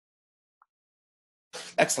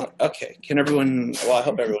Excellent. Okay. Can everyone, well, I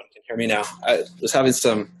hope everyone can hear me now. I was having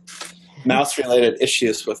some mouse-related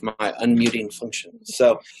issues with my unmuting function.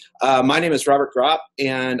 So my name is Robert Gropp,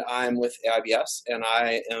 and I'm with AIBS, and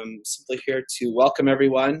I am simply here to welcome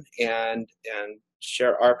everyone and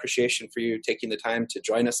share our appreciation for you taking the time to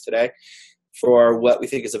join us today for what we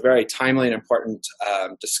think is a very timely and important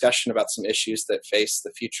discussion about some issues that face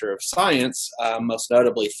the future of science, most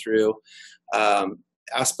notably through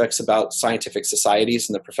aspects about scientific societies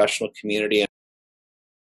and the professional community.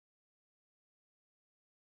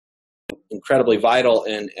 Incredibly vital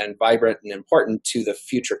and vibrant and important to the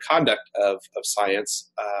future conduct of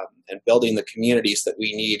science and building the communities that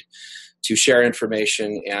we need to share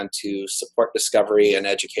information and to support discovery and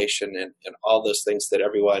education and all those things that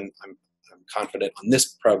everyone, I'm confident on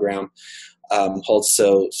this program, holds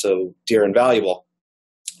so dear and valuable,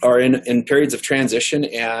 are in periods of transition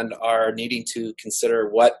and are needing to consider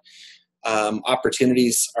what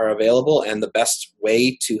opportunities are available and the best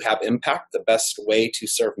way to have impact, the best way to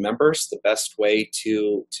serve members, the best way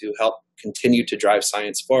to help continue to drive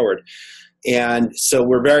science forward. And so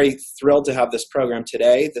we're very thrilled to have this program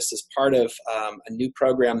today. This is part of a new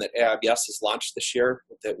program that AIBS has launched this year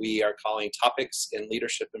that we are calling Topics in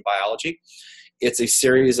Leadership in Biology. It's a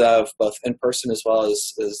series of both in-person as well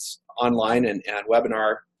as online and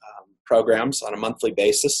webinar programs on a monthly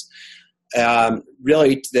basis,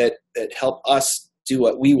 really that help us do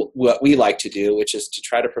what we like to do, which is to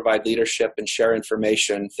try to provide leadership and share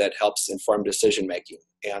information that helps inform decision making.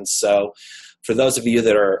 And so for those of you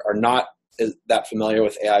that are not that familiar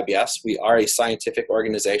with AIBS, we are a scientific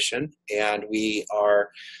organization, and we are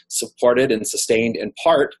supported and sustained in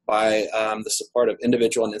part by the support of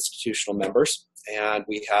individual and institutional members. And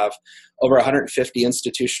we have over 150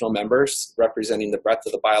 institutional members representing the breadth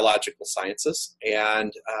of the biological sciences.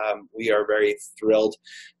 And we are very thrilled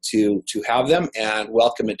to have them and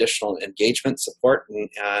welcome additional engagement, support,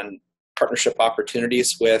 and partnership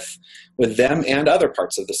opportunities with them and other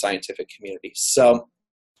parts of the scientific community. So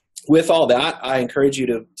with all that, I encourage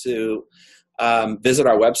you to visit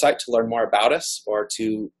our website to learn more about us or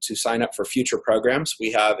to sign up for future programs.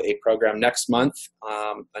 We have a program next month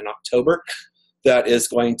in October that is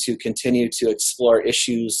going to continue to explore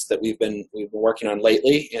issues that we've been working on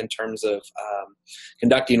lately in terms of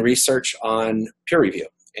conducting research on peer review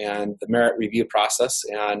and the merit review process,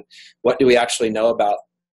 and what do we actually know about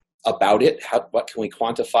it, what can we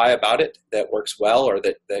quantify about it that works well or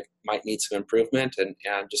that might need some improvement, and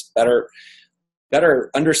just better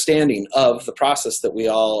understanding of the process that we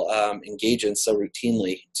all engage in so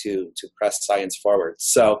routinely to press science forward.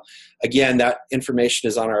 So again, that information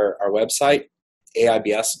is on our website,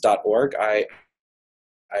 aibs.org. I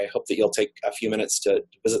hope that you'll take a few minutes to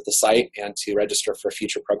visit the site and to register for a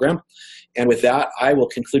future program. And with that, I will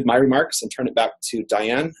conclude my remarks and turn it back to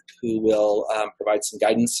Diane, who will provide some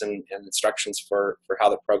guidance and instructions for how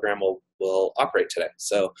the program will operate today.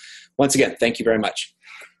 So once again, thank you very much.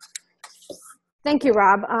 Thank you,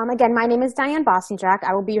 Rob. Again, my name is Diane Bossenjack.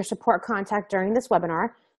 I will be your support contact during this webinar.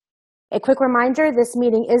 A quick reminder, this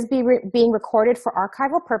meeting is being recorded for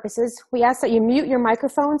archival purposes. We ask that you mute your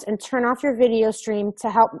microphones and turn off your video stream to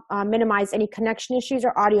help minimize any connection issues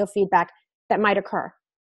or audio feedback that might occur.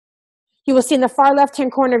 You will see in the far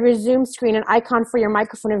left-hand corner of your Zoom screen an icon for your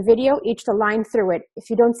microphone and video, each the line through it. If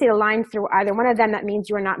you don't see the line through either one of them, that means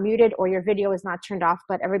you are not muted or your video is not turned off,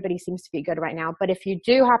 but everybody seems to be good right now. But if you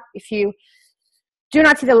do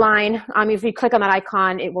not see the line, if you click on that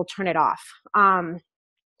icon, it will turn it off.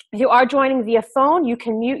 If you are joining via phone, you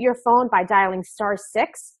can mute your phone by dialing *6.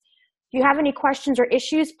 If you have any questions or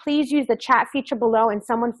issues, please use the chat feature below and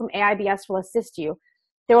someone from AIBS will assist you.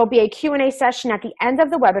 There will be a Q&A session at the end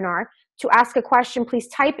of the webinar. To ask a question, please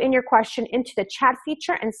type in your question into the chat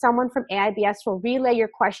feature and someone from AIBS will relay your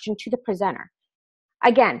question to the presenter.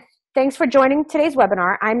 Again, thanks for joining today's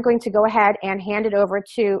webinar. I'm going to go ahead and hand it over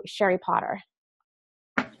to Sherry Potter.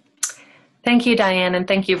 Thank you, Diane, and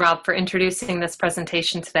thank you, Rob, for introducing this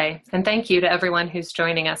presentation today. And thank you to everyone who's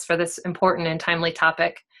joining us for this important and timely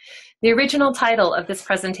topic. The original title of this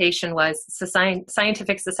presentation was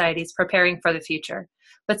Scientific Societies Preparing for the Future.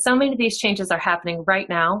 But so many of these changes are happening right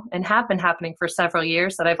now and have been happening for several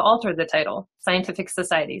years that I've altered the title, Scientific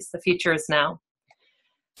Societies, The Future is Now.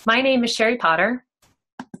 My name is Sherry Potter,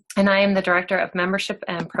 and I am the Director of Membership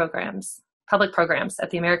and Public Programs at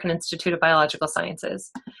the American Institute of Biological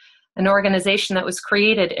Sciences, an organization that was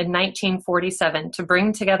created in 1947 to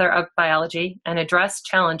bring together biology and address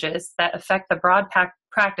challenges that affect the broad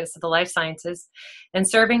practice of the life sciences and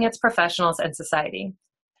serving its professionals and society.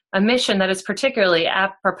 a mission that is particularly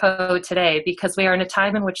apropos today because we are in a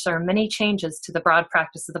time in which there are many changes to the broad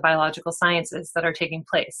practice of the biological sciences that are taking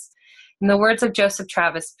place. In the words of Joseph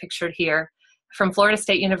Travis, pictured here, from Florida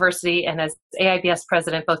State University and as AIBS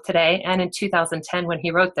president both today and in 2010 when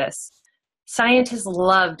he wrote this, scientists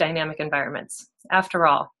love dynamic environments. After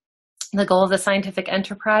all, the goal of the scientific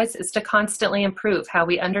enterprise is to constantly improve how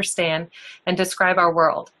we understand and describe our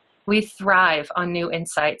world. We thrive on new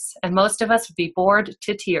insights, and most of us would be bored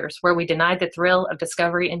to tears were we denied the thrill of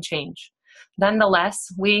discovery and change.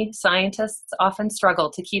 Nonetheless, we scientists often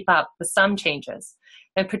struggle to keep up with some changes.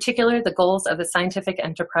 In particular, the goals of the scientific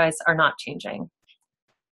enterprise are not changing.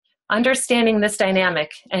 Understanding this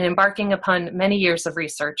dynamic and embarking upon many years of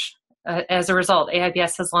research, as a result,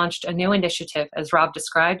 AIBS has launched a new initiative, as Rob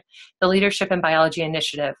described, the Leadership in Biology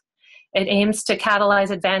Initiative. It aims to catalyze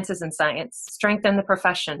advances in science, strengthen the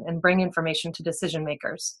profession, and bring information to decision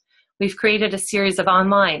makers. We've created a series of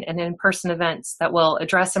online and in-person events that will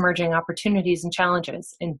address emerging opportunities and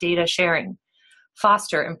challenges in data sharing,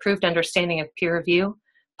 foster improved understanding of peer review,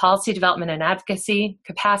 policy development and advocacy,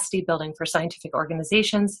 capacity building for scientific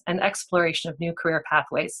organizations, and exploration of new career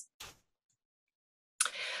pathways.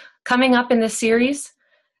 Coming up in this series,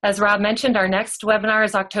 as Rob mentioned, our next webinar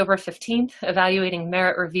is October 15th. Evaluating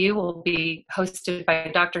Merit Review will be hosted by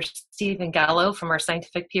Dr. Stephen Gallo from our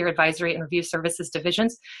Scientific Peer Advisory and Review Services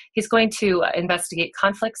divisions. He's going to investigate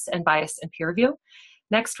conflicts and bias in peer review.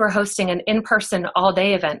 Next, we're hosting an in-person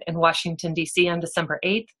all-day event in Washington, D.C. on December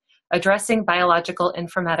 8th, addressing biological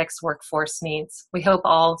informatics workforce needs. We hope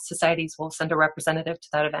all societies will send a representative to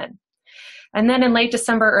that event. And then in late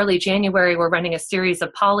December, early January, we're running a series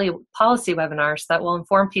of policy webinars that will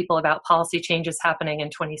inform people about policy changes happening in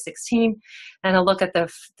 2016 and a look at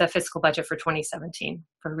the fiscal budget for 2017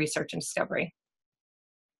 for research and discovery.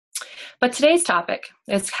 But today's topic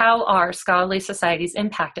is how are scholarly societies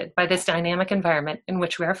impacted by this dynamic environment in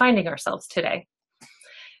which we are finding ourselves today.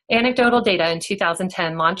 Anecdotal Data in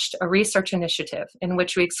 2010 launched a research initiative in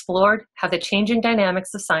which we explored how the changing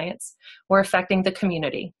dynamics of science were affecting the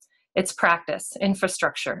community, its practice,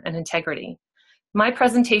 infrastructure, and integrity. My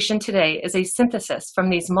presentation today is a synthesis from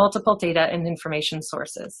these multiple data and information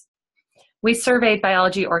sources. We surveyed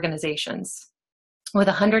biology organizations. With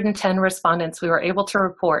 110 respondents, we were able to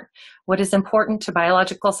report what is important to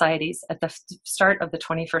biological societies at the start of the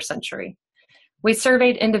 21st century. We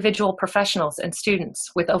surveyed individual professionals and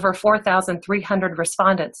students. With over 4,300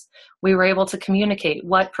 respondents, we were able to communicate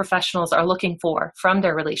what professionals are looking for from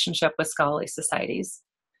their relationship with scholarly societies.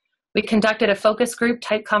 We conducted a focus group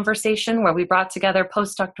type conversation where we brought together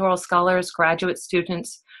postdoctoral scholars, graduate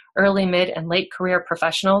students, early, mid, and late career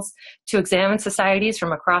professionals to examine societies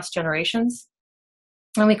from across generations.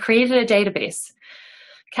 And we created a database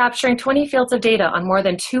capturing 20 fields of data on more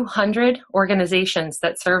than 200 organizations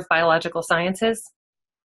that serve biological sciences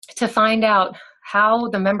to find out how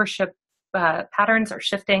the membership patterns are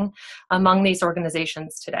shifting among these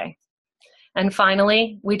organizations today. And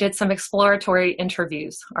finally, we did some exploratory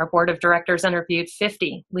interviews. Our board of directors interviewed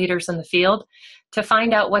 50 leaders in the field to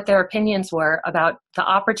find out what their opinions were about the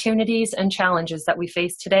opportunities and challenges that we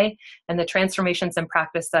face today and the transformations in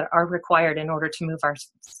practice that are required in order to move our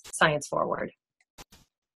science forward.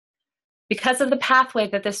 Because of the pathway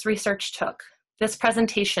that this research took, this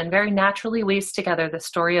presentation very naturally weaves together the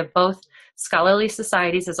story of both scholarly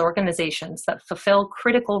societies as organizations that fulfill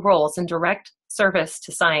critical roles in direct service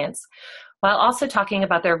to science, while also talking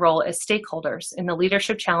about their role as stakeholders in the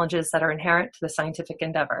leadership challenges that are inherent to the scientific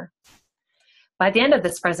endeavor. By the end of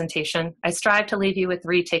this presentation, I strive to leave you with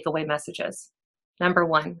 3 takeaway messages. Number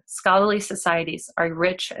 1, scholarly societies are a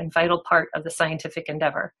rich and vital part of the scientific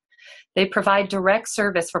endeavor. They provide direct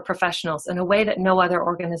service for professionals in a way that no other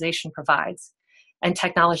organization provides, and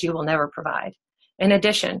technology will never provide. In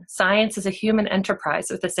addition, science is a human enterprise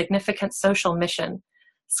with a significant social mission.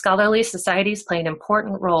 Scholarly societies play an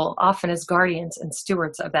important role, often as guardians and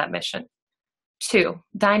stewards of that mission. 2,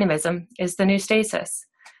 dynamism is the new stasis.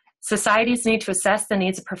 Societies need to assess the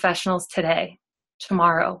needs of professionals today,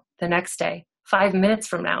 tomorrow, the next day, 5 minutes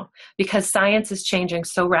from now, because science is changing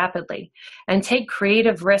so rapidly, and take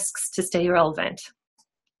creative risks to stay relevant.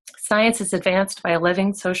 Science is advanced by a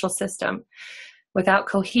living social system. Without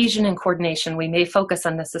cohesion and coordination, we may focus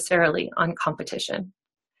unnecessarily on competition.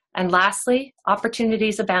 And lastly,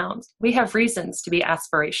 opportunities abound. We have reasons to be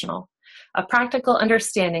aspirational. A practical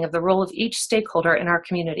understanding of the role of each stakeholder in our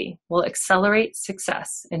community will accelerate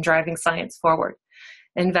success in driving science forward.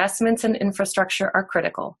 Investments in infrastructure are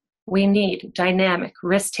critical. We need dynamic,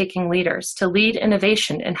 risk-taking leaders to lead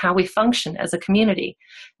innovation in how we function as a community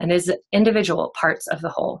and as individual parts of the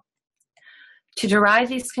whole. To derive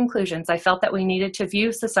these conclusions, I felt that we needed to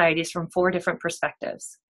view societies from 4 different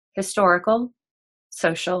perspectives: historical,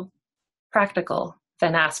 social, practical,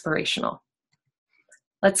 then aspirational.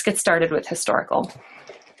 Let's get started with historical.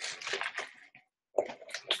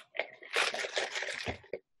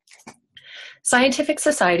 Scientific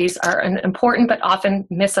societies are an important but often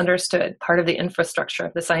misunderstood part of the infrastructure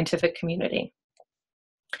of the scientific community.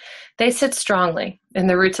 They sit strongly in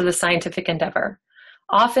the roots of the scientific endeavor,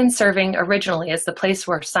 often serving originally as the place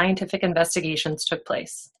where scientific investigations took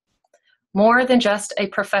place. More than just a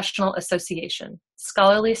professional association,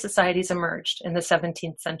 scholarly societies emerged in the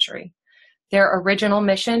 17th century. Their original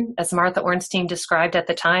mission, as Martha Ornstein described at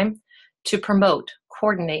the time, to promote,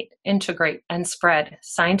 coordinate, integrate, and spread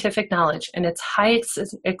scientific knowledge in its highest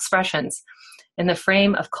expressions in the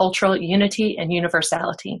frame of cultural unity and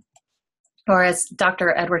universality. Or as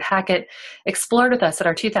Dr. Edward Hackett explored with us at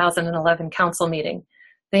our 2011 council meeting,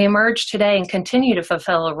 they emerge today and continue to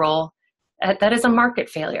fulfill a role that is a market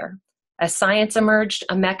failure. As science emerged,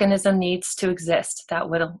 a mechanism needs to exist that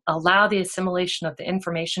would allow the assimilation of the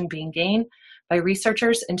information being gained by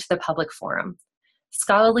researchers into the public forum.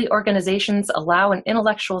 Scholarly organizations allow an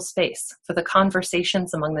intellectual space for the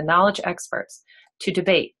conversations among the knowledge experts to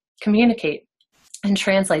debate, communicate, and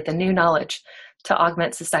translate the new knowledge to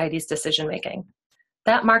augment society's decision-making.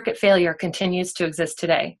 That market failure continues to exist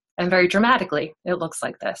today, and very dramatically, it looks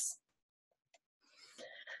like this.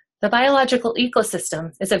 The biological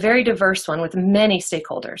ecosystem is a very diverse one with many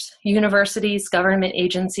stakeholders: universities, government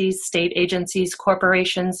agencies, state agencies,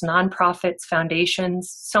 corporations, nonprofits, foundations,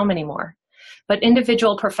 so many more. But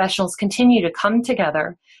individual professionals continue to come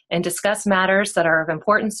together and discuss matters that are of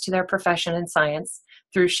importance to their profession in science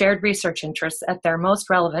through shared research interests at their most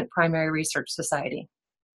relevant primary research society.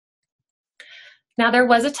 Now, there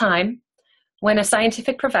was a time when a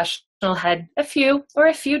scientific professional had a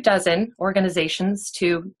few dozen organizations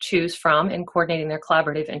to choose from in coordinating their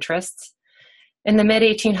collaborative interests. In the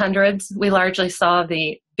mid-1800s, we largely saw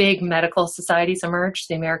the big medical societies emerge: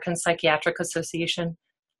 the American Psychiatric Association,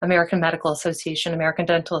 American Medical Association, American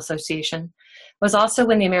Dental Association. It was also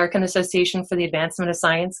when the American Association for the Advancement of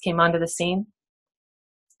Science came onto the scene.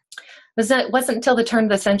 It wasn't until the turn of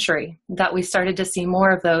the century that we started to see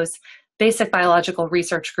more of those basic biological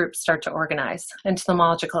research groups start to organize: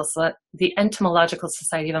 the Entomological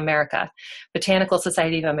Society of America, Botanical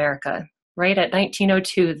Society of America. Right at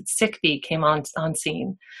 1902, SICB came on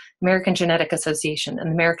scene, American Genetic Association, and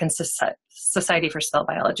the American Society for Cell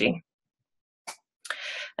Biology.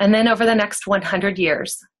 And then over the next 100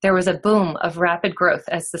 years, there was a boom of rapid growth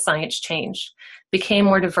as the science changed, became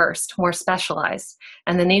more diverse, more specialized,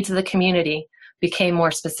 and the needs of the community became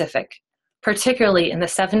more specific. Particularly in the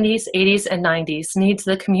 70s, 80s, and 90s, needs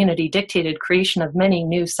of the community dictated creation of many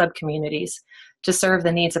new subcommunities to serve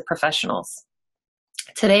the needs of professionals.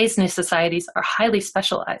 Today's new societies are highly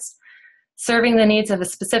specialized, serving the needs of a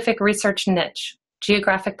specific research niche,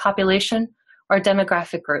 geographic population, or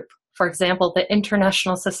demographic group. For example, the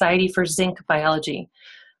International Society for Zinc Biology,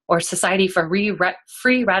 or Society for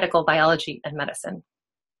Free Radical Biology and Medicine.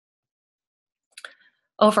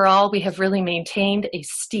 Overall, we have really maintained a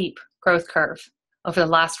steep growth curve over the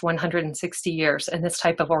last 160 years in this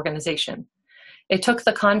type of organization. It took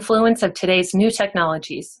the confluence of today's new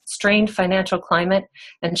technologies, strained financial climate,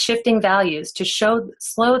 and shifting values to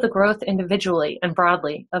slow the growth individually and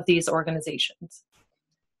broadly of these organizations.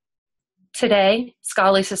 Today,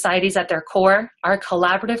 scholarly societies at their core are a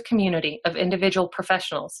collaborative community of individual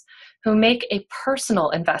professionals who make a personal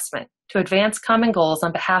investment to advance common goals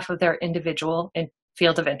on behalf of their individual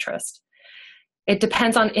field of interest. It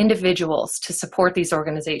depends on individuals to support these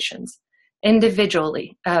organizations,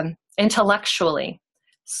 individually, intellectually,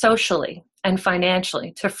 socially, and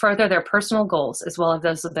financially to further their personal goals as well as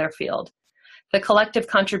those of their field. The collective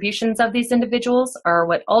contributions of these individuals are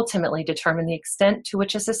what ultimately determine the extent to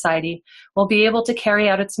which a society will be able to carry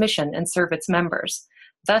out its mission and serve its members,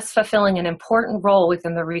 thus fulfilling an important role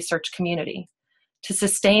within the research community. To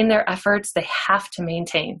sustain their efforts, they have to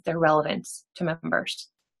maintain their relevance to members.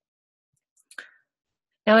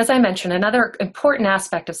 Now, as I mentioned, another important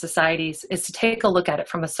aspect of societies is to take a look at it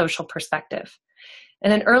from a social perspective.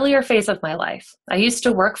 In an earlier phase of my life, I used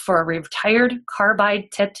to work for a retired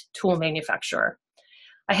carbide-tipped tool manufacturer.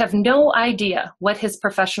 I have no idea what his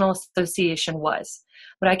professional association was,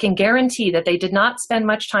 but I can guarantee that they did not spend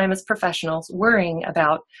much time as professionals worrying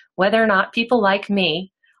about whether or not people like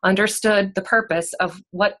me understood the purpose of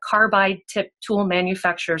what carbide-tipped tool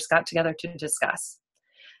manufacturers got together to discuss.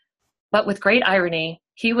 But with great irony,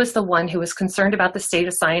 he was the one who was concerned about the state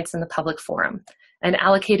of science in the public forum and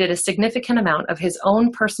allocated a significant amount of his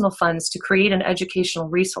own personal funds to create an educational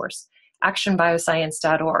resource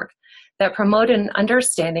actionbioscience.org, that promote an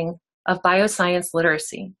understanding of bioscience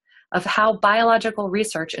literacy, of how biological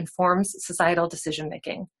research informs societal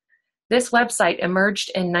decision-making. This website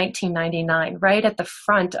emerged in 1999, right at the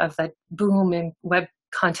front of the boom in web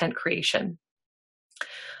content creation.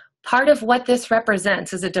 Part of what this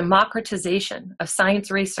represents is a democratization of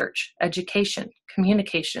science research, education,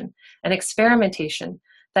 communication, and experimentation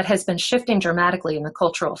that has been shifting dramatically in the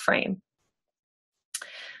cultural frame.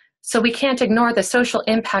 So we can't ignore the social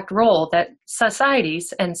impact role that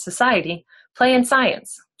societies and society play in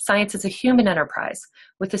science. Science is a human enterprise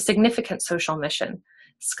with a significant social mission.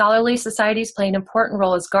 Scholarly societies play an important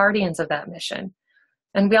role as guardians of that mission.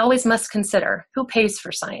 And we always must consider who pays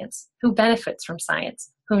for science, who benefits from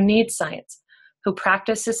science, who needs science, who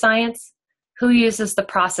practices science, who uses the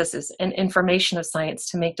processes and information of science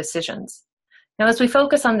to make decisions. Now, as we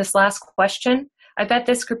focus on this last question, I bet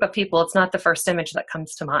this group of people, it's not the first image that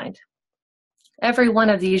comes to mind. Every one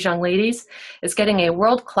of these young ladies is getting a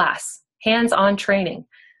world-class, hands-on training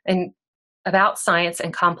about science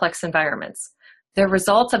in complex environments. The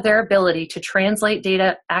result of their ability to translate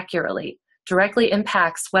data accurately directly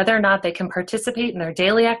impacts whether or not they can participate in their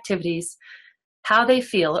daily activities, how they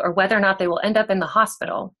feel, or whether or not they will end up in the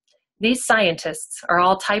hospital. These scientists are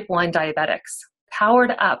all type 1 diabetics,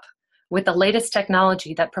 powered up with the latest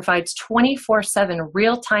technology that provides 24/7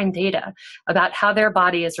 real-time data about how their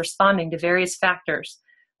body is responding to various factors,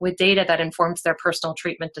 with data that informs their personal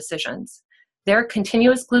treatment decisions. Their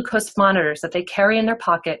continuous glucose monitors that they carry in their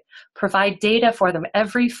pocket provide data for them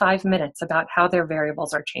every 5 minutes about how their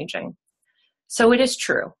variables are changing. So it is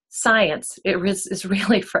true. Science is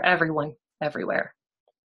really for everyone, everywhere.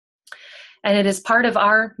 And it is part of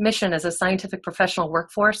our mission as a scientific professional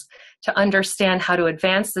workforce to understand how to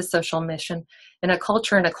advance this social mission in a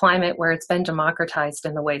culture and a climate where it's been democratized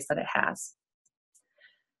in the ways that it has.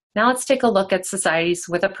 Now let's take a look at societies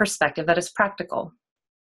with a perspective that is practical.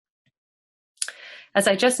 As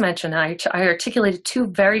I just mentioned, I articulated two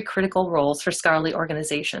very critical roles for scholarly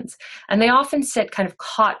organizations, and they often sit kind of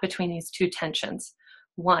caught between these two tensions.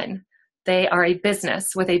 One, they are a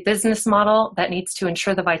business with a business model that needs to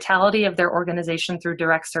ensure the vitality of their organization through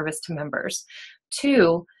direct service to members.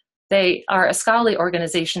 Two, they are a scholarly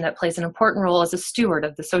organization that plays an important role as a steward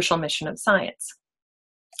of the social mission of science.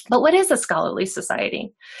 But what is a scholarly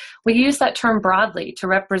society? We use that term broadly to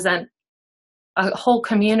represent a whole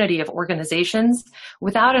community of organizations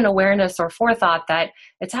without an awareness or forethought that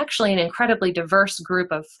it's actually an incredibly diverse group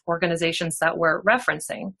of organizations that we're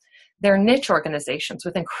referencing. They're niche organizations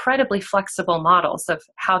with incredibly flexible models of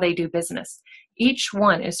how they do business. Each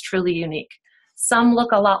one is truly unique. Some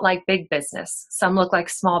look a lot like big business. Some look like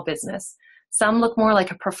small business. Some look more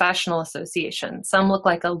like a professional association. Some look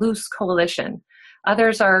like a loose coalition.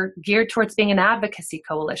 Others are geared towards being an advocacy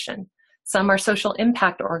coalition. Some are social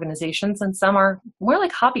impact organizations, and some are more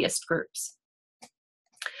like hobbyist groups.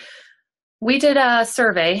 We did a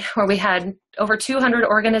survey where we had over 200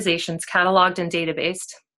 organizations cataloged and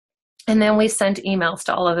databased, and then we sent emails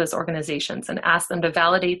to all of those organizations and asked them to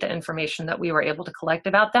validate the information that we were able to collect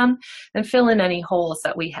about them and fill in any holes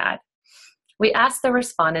that we had. We asked the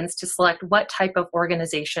respondents to select what type of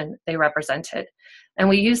organization they represented, and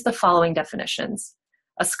we used the following definitions.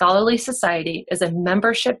 A scholarly society is a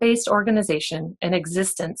membership-based organization in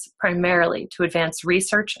existence primarily to advance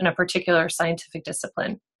research in a particular scientific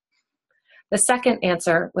discipline. The second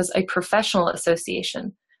answer was a professional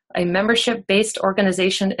association, a membership-based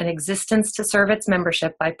organization in existence to serve its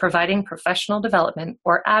membership by providing professional development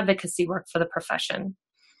or advocacy work for the profession.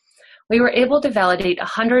 We were able to validate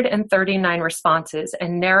 139 responses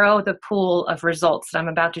and narrow the pool of results that I'm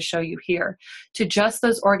about to show you here to just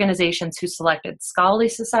those organizations who selected scholarly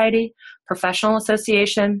society, professional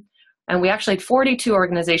association, and we actually had 42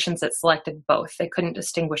 organizations that selected both. They couldn't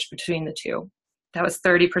distinguish between the two. That was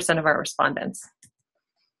 30% of our respondents.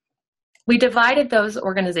 We divided those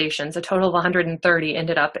organizations, a total of 130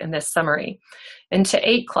 ended up in this summary, into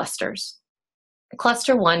 8 clusters.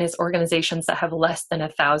 Cluster 1 is organizations that have less than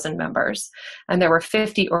 1,000 members, and there were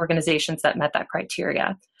 50 organizations that met that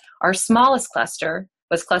criteria. Our smallest cluster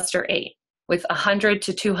was Cluster 8, with 100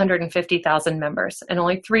 to 250,000 members, and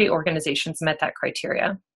only 3 organizations met that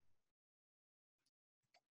criteria.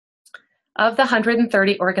 Of the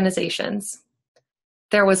 130 organizations,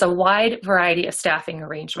 there was a wide variety of staffing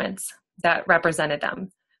arrangements that represented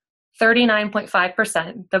them.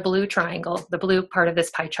 39.5%, the blue triangle, the blue part of this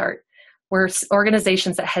pie chart, were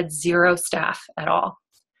organizations that had 0 staff at all.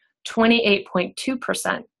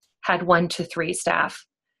 28.2% had 1 to 3 staff.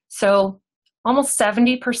 So almost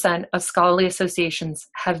 70% of scholarly associations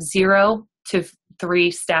have 0 to 3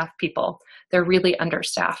 staff people. They're really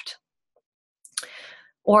understaffed.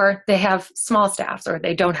 or they have small staffs, or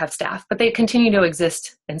they don't have staff, but they continue to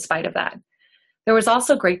exist in spite of that. There was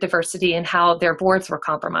also great diversity in how their boards were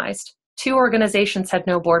compromised. 2 organizations had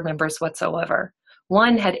no board members whatsoever.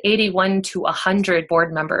 One had 81 to 100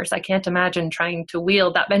 board members. I can't imagine trying to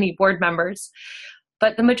wield that many board members.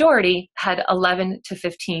 But the majority had 11 to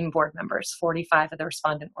 15 board members, 45 of the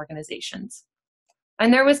respondent organizations.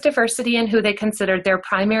 And there was diversity in who they considered their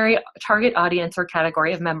primary target audience or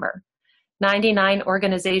category of member. 99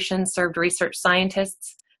 organizations served research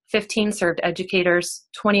scientists, 15 served educators,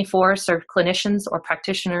 24 served clinicians or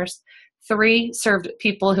practitioners, 3 served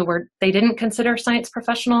people they didn't consider science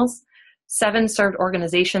professionals, 7 served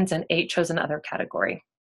organizations, and 8 chose another category.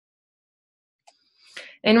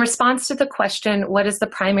 In response to the question, what is the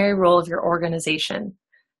primary role of your organization?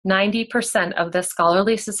 90% of the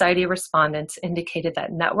scholarly society respondents indicated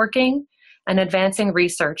that networking and advancing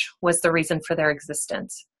research was the reason for their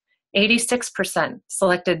existence. 86%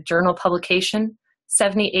 selected journal publication,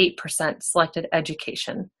 78% selected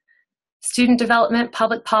education. Student development,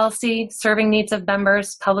 public policy, serving needs of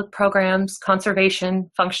members, public programs, conservation,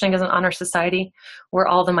 functioning as an honor society were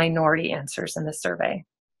all the minority answers in this survey.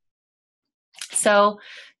 So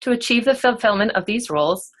to achieve the fulfillment of these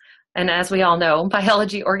roles, and as we all know,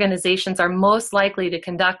 biology organizations are most likely to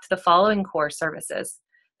conduct the following core services.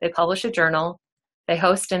 They publish a journal, they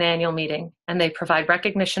host an annual meeting, and they provide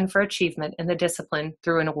recognition for achievement in the discipline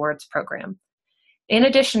through an awards program. In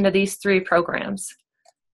addition to these 3 programs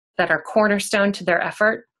that are cornerstone to their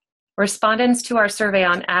effort, respondents to our survey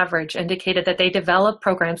on average indicated that they develop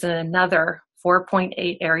programs in another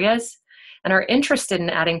 4.8 areas and are interested in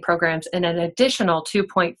adding programs in an additional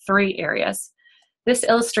 2.3 areas. This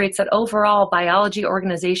illustrates that overall biology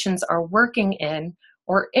organizations are working in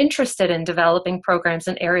or interested in developing programs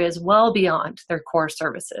in areas well beyond their core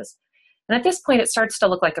services. And at this point, it starts to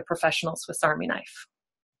look like a professional Swiss Army knife.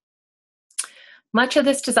 Much of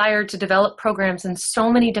this desire to develop programs in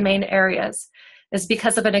so many domain areas is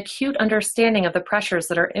because of an acute understanding of the pressures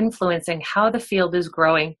that are influencing how the field is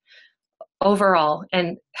growing overall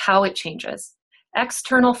and how it changes.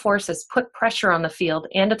 External forces put pressure on the field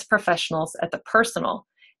and its professionals at the personal,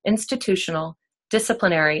 institutional,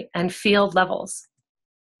 disciplinary, and field levels.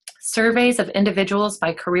 Surveys of individuals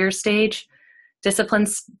by career stage, discipline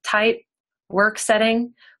type, work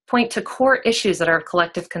setting point to core issues that are of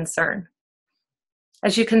collective concern.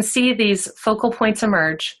 As you can see, these focal points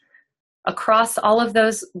emerge across all of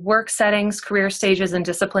those work settings, career stages, and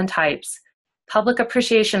discipline types. Public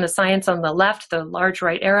appreciation of science on the left, the large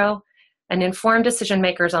right arrow, and informed decision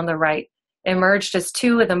makers on the right emerged as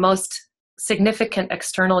 2 of the most significant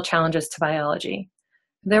external challenges to biology.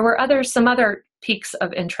 There were some other peaks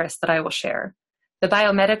of interest that I will share. The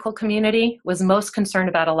biomedical community was most concerned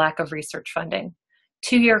about a lack of research funding.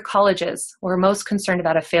 2-year colleges were most concerned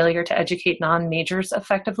about a failure to educate non-majors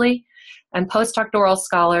effectively, and postdoctoral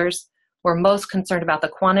scholars were most concerned about the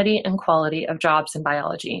quantity and quality of jobs in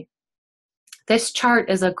biology. This chart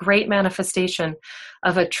is a great manifestation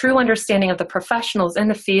of a true understanding of the professionals in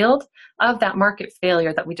the field of that market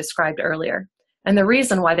failure that we described earlier, and the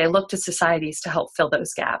reason why they look to societies to help fill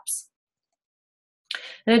those gaps.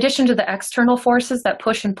 In addition to the external forces that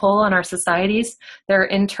push and pull on our societies, there are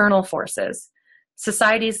internal forces.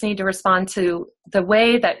 Societies need to respond to the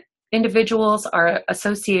way that individuals are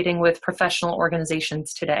associating with professional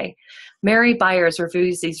organizations today. Mary Byers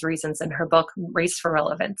reviews these reasons in her book, Race for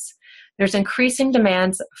Relevance. There's increasing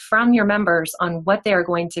demands from your members on what they are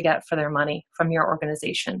going to get for their money from your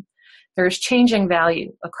organization. There's changing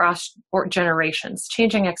value across generations,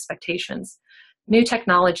 changing expectations. New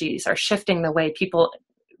technologies are shifting the way people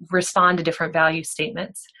respond to different value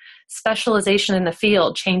statements. Specialization in the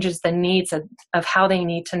field changes the needs of how they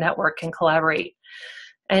need to network and collaborate.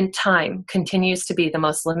 And time continues to be the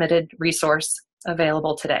most limited resource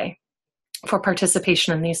available today for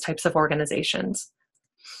participation in these types of organizations.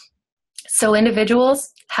 So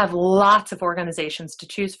individuals have lots of organizations to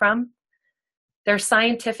choose from. Their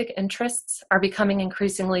scientific interests are becoming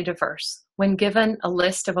increasingly diverse. When given a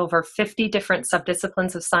list of over 50 different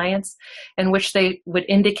subdisciplines of science in which they would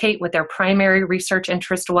indicate what their primary research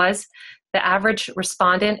interest was, the average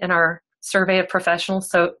respondent in our survey of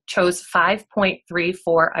professionals chose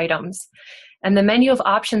 5.34 items. And the menu of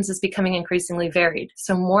options is becoming increasingly varied.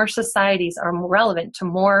 So more societies are more relevant to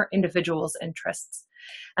more individuals' interests.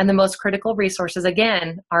 And the most critical resources,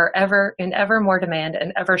 again, are in ever more demand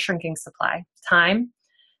and ever shrinking supply: time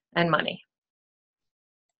and money.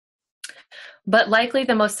 But likely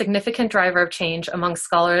the most significant driver of change among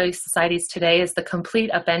scholarly societies today is the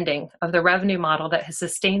complete upending of the revenue model that has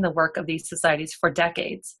sustained the work of these societies for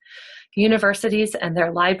decades. Universities and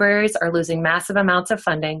their libraries are losing massive amounts of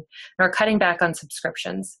funding and are cutting back on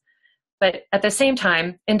subscriptions. But at the same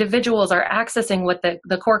time, individuals are accessing what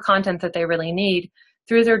the core content that they really need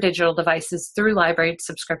through their digital devices, through library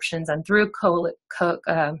subscriptions, and through groups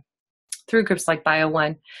like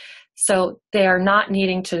BioOne. So they are not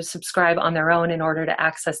needing to subscribe on their own in order to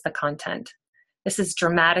access the content. This is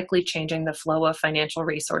dramatically changing the flow of financial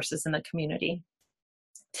resources in the community.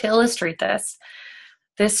 To illustrate this,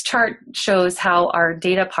 this chart shows how our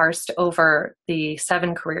data parsed over the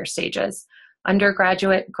 7 career stages: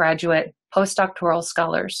 undergraduate, graduate, postdoctoral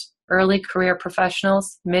scholars, early career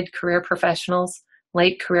professionals, mid-career professionals,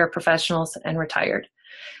 late career professionals, and retired.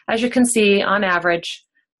 As you can see, on average,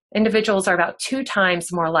 individuals are about 2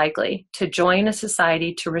 times more likely to join a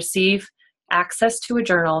society to receive access to a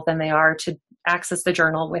journal than they are to access the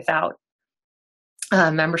journal without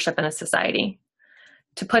membership in a society.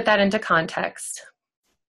 To put that into context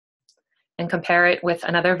and compare it with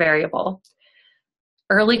another variable,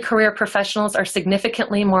 early career professionals are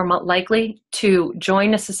significantly more likely to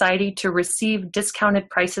join a society to receive discounted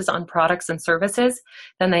prices on products and services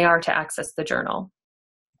than they are to access the journal.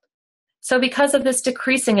 So because of this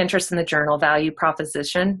decreasing interest in the journal value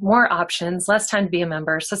proposition, more options, less time to be a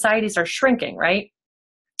member, societies are shrinking, right?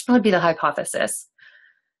 That would be the hypothesis.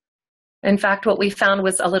 In fact, what we found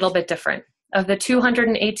was a little bit different. Of the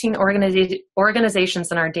 218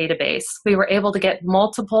 organizations in our database, we were able to get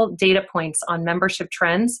multiple data points on membership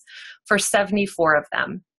trends for 74 of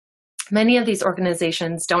them. Many of these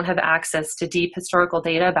organizations don't have access to deep historical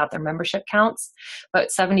data about their membership counts,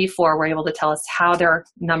 but 74 were able to tell us how their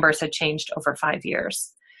numbers had changed over 5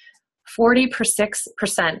 years.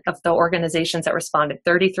 46% of the organizations that responded,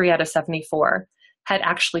 33 out of 74, had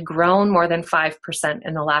actually grown more than 5%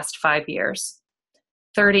 in the last 5 years.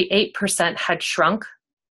 38% had shrunk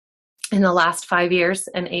in the last 5 years,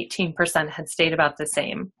 and 18% had stayed about the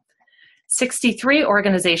same. 63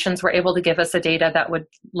 organizations were able to give us the data that would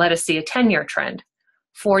let us see a 10-year trend.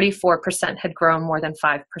 44% had grown more than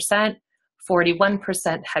 5%,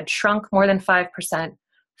 41% had shrunk more than 5%,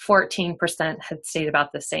 14% had stayed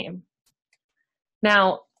about the same.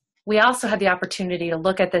 Now, we also had the opportunity to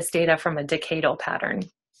look at this data from a decadal pattern.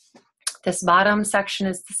 This bottom section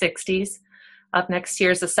is the 60s. Up next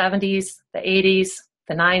year is the 70s, the 80s,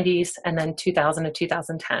 the 90s, and then 2000 to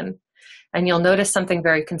 2010. And you'll notice something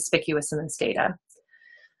very conspicuous in this data.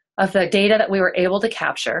 Of the data that we were able to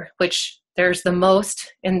capture, which there's the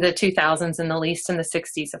most in the 2000s and the least in the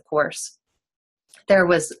 60s, of course, there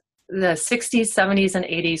was the 60s, 70s, and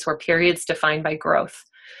 80s were periods defined by growth.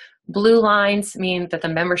 Blue lines mean that the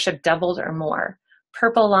membership doubled or more.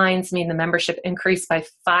 Purple lines mean the membership increased by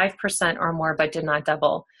 5% or more but did not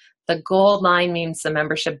double. The gold line means the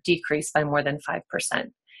membership decreased by more than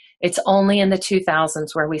 5%. It's only in the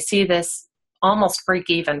 2000s where we see this almost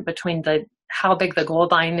break even between how big the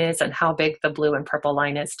gold line is and how big the blue and purple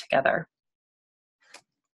line is together.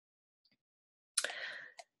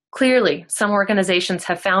 Clearly, some organizations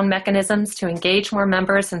have found mechanisms to engage more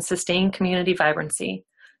members and sustain community vibrancy.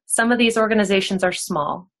 Some of these organizations are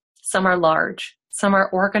small, some are large, some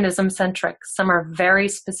are organism-centric, some are very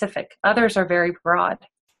specific, others are very broad.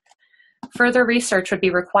 Further research would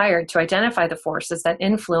be required to identify the forces that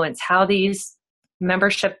influence how these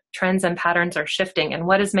membership trends and patterns are shifting and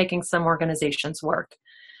what is making some organizations work.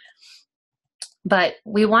 But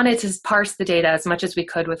we wanted to parse the data as much as we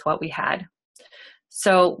could with what we had.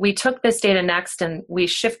 So we took this data next and we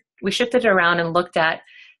shifted it around and looked at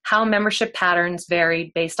how membership patterns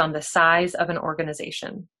varied based on the size of an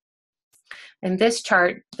organization. In this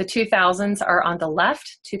chart, the 2000s are on the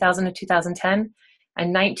left, 2000 to 2010,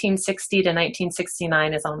 and 1960 to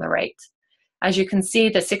 1969 is on the right. As you can see,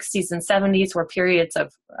 the 60s and 70s were periods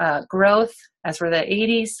of growth, as were the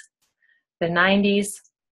 80s, the 90s,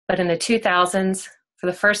 but in the 2000s, for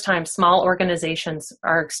the first time, small organizations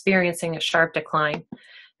are experiencing a sharp decline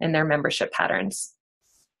in their membership patterns.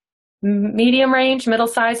 Medium range,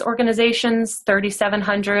 middle-sized organizations,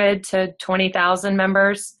 3,700 to 20,000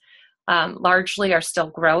 members, largely are still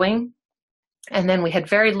growing. And then we had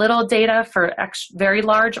very little data for very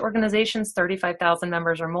large organizations, 35,000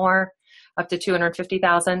 members or more, up to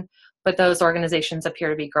 250,000, but those organizations appear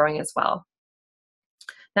to be growing as well.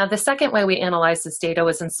 Now, the second way we analyzed this data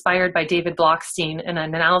was inspired by David Blockstein in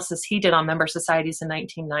an analysis he did on member societies in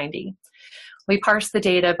 1990. We parsed the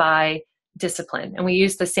data by discipline, and we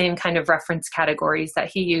used the same kind of reference categories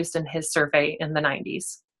that he used in his survey in the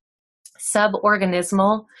 90s.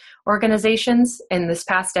 Suborganismal organizations in this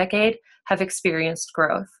past decade have experienced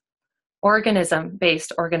growth.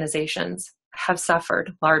 Organism-based organizations have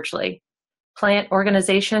suffered largely. Plant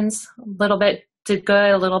organizations, a little bit did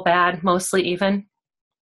good, a little bad, mostly even.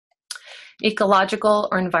 Ecological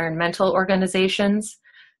or environmental organizations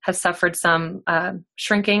have suffered some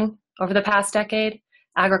shrinking over the past decade.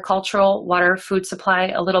 Agricultural, water, food supply,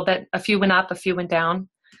 a little bit, a few went up, a few went down.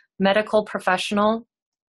 Medical professional,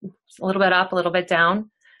 a little bit up, a little bit down.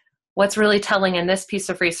 What's really telling in this piece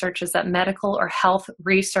of research is that medical or health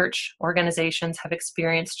research organizations have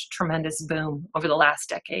experienced tremendous boom over the last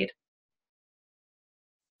decade.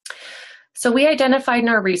 So we identified in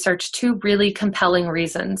our research two really compelling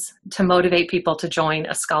reasons to motivate people to join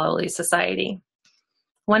a scholarly society.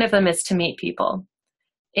 One of them is to meet people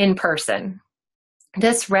in person.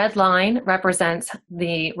 This red line represents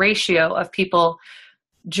the ratio of people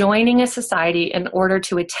joining a society in order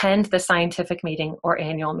to attend the scientific meeting or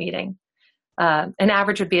annual meeting. An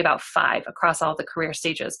average would be about 5 across all the career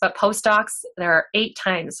stages, but postdocs, there are 8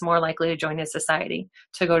 times more likely to join a society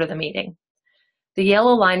to go to the meeting. The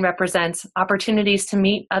yellow line represents opportunities to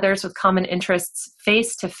meet others with common interests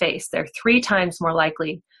face to face. They're 3 times more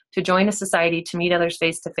likely to join a society, to meet others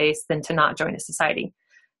face to face, than to not join a society.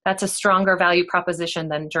 That's a stronger value proposition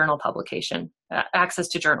than journal publication, access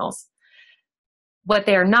to journals. What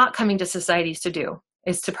they are not coming to societies to do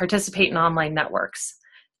is to participate in online networks.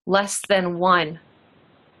 Less than 1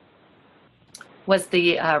 was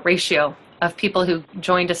the ratio of people who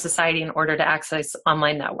joined a society in order to access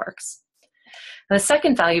online networks. And the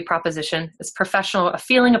second value proposition is a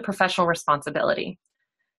feeling of professional responsibility.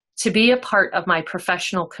 To be a part of my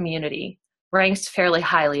professional community ranks fairly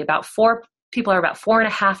highly. People are about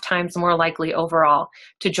 4.5 times more likely overall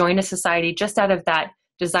to join a society just out of that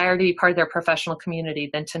desire to be part of their professional community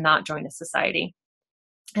than to not join a society.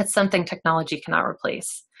 It's something technology cannot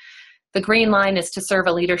replace. The green line is to serve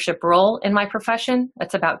a leadership role in my profession.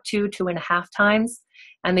 That's about 2.5 times.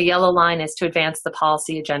 And the yellow line is to advance the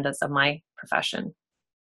policy agendas of my profession.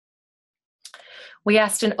 We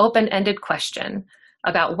asked an open-ended question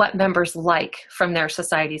about what members like from their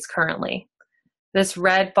societies currently. This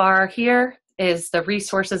red bar here is the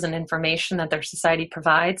resources and information that their society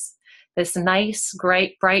provides. This nice,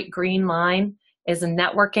 bright green line is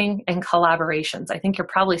networking and collaborations. I think you're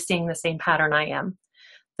probably seeing the same pattern I am.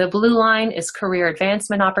 The blue line is career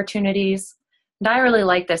advancement opportunities. And I really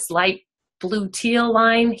like this light blue teal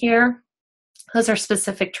line here. Those are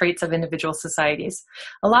specific traits of individual societies.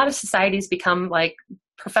 A lot of societies become like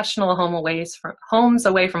professional homes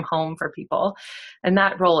away from home for people, and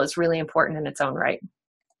that role is really important in its own right.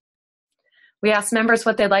 We asked members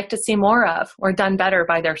what they'd like to see more of or done better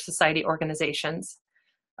by their society organizations.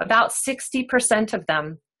 About 60% of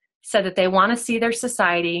them said that they want to see their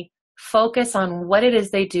society focus on what it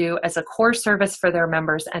is they do as a core service for their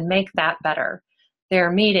members and make that better.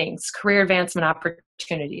 Their meetings, career advancement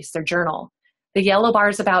opportunities, their journal. The yellow bar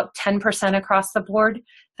is about 10% across the board.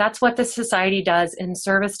 That's what the society does in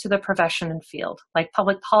service to the profession and field, like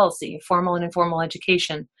public policy, formal and informal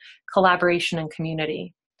education, collaboration, and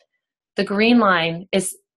community. The green line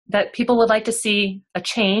is that people would like to see a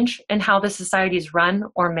change in how the society is run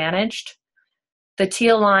or managed. The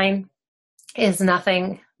teal line is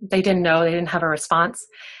nothing. They didn't know, they didn't have a response.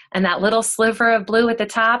 And that little sliver of blue at the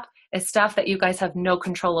top is stuff that you guys have no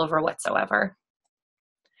control over whatsoever.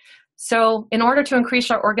 So in order to increase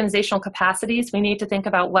our organizational capacities, we need to think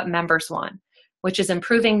about what members want, which is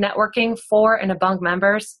improving networking for and among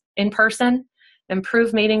members in person,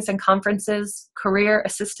 improve meetings and conferences, career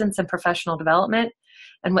assistance and professional development.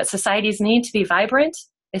 And what societies need to be vibrant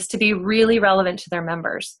is to be really relevant to their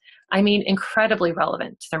members. I mean, incredibly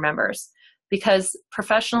relevant to their members, because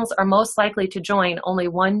professionals are most likely to join only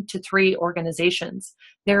 1 to 3 organizations.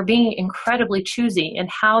 They're being incredibly choosy in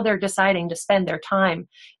how they're deciding to spend their time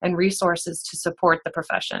and resources to support the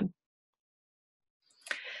profession.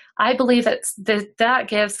 I believe that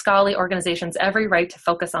gives scholarly organizations every right to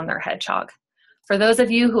focus on their hedgehog. For those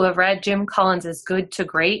of you who have read Jim Collins's Good to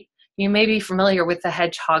Great, you may be familiar with the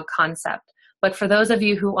hedgehog concept. But for those of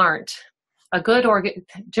you who aren't,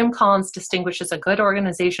 Jim Collins distinguishes a good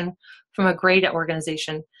organization from a great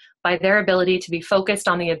organization by their ability to be focused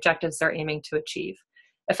on the objectives they're aiming to achieve.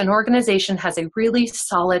 If an organization has a really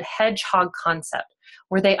solid hedgehog concept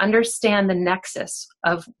where they understand the nexus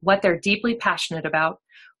of what they're deeply passionate about,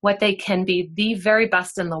 what they can be the very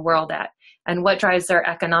best in the world at, and what drives their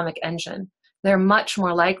economic engine, they're much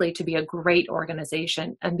more likely to be a great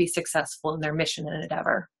organization and be successful in their mission and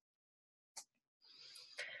endeavor.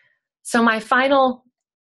 So my final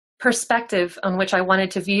perspective on which I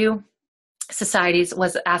wanted to view societies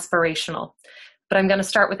was aspirational, but I'm going to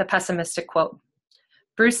start with a pessimistic quote.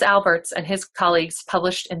 Bruce Alberts and his colleagues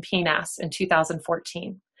published in PNAS in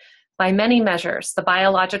 2014. By many measures, the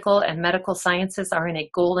biological and medical sciences are in a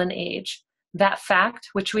golden age. That fact,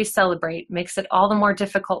 which we celebrate, makes it all the more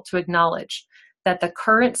difficult to acknowledge that the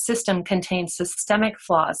current system contains systemic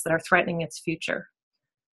flaws that are threatening its future.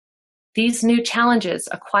 These new challenges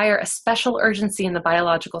acquire a special urgency in the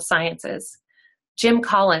biological sciences. Jim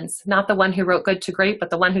Collins, not the one who wrote Good to Great,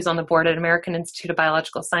 but the one who's on the board at American Institute of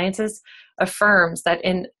Biological Sciences, affirms that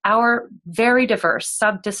in our very diverse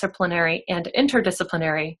subdisciplinary and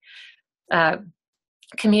interdisciplinary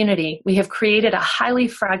community, we have created a highly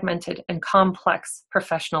fragmented and complex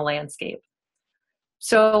professional landscape.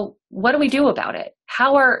 So what do we do about it?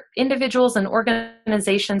 How are individuals and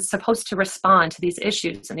organizations supposed to respond to these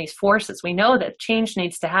issues and these forces? We know that change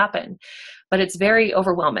needs to happen, but it's very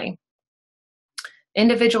overwhelming.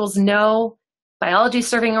 Individuals know,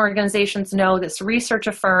 biology-serving organizations know, this research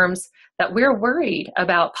affirms that we're worried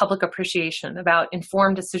about public appreciation, about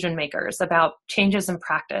informed decision makers, about changes in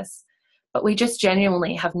practice, but we just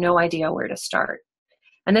genuinely have no idea where to start.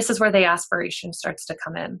 And this is where the aspiration starts to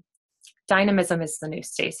come in. Dynamism is the new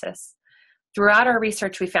stasis. Throughout our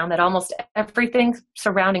research, we found that almost everything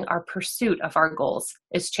surrounding our pursuit of our goals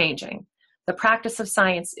is changing. The practice of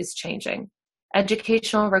science is changing.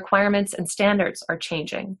 Educational requirements and standards are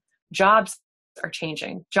changing. Jobs are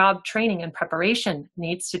changing. Job training and preparation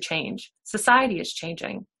needs to change. Society is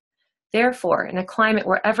changing. Therefore, in a climate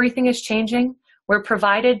where everything is changing, we're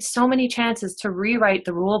provided so many chances to rewrite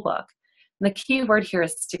the rule book. And the key word here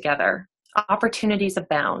is together. Opportunities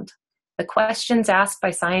abound. The questions asked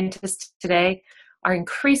by scientists today are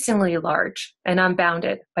increasingly large and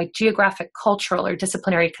unbounded by geographic, cultural, or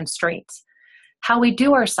disciplinary constraints. How we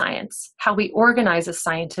do our science, how we organize as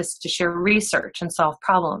scientists to share research and solve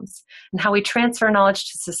problems, and how we transfer knowledge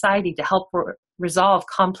to society to help resolve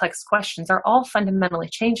complex questions are all fundamentally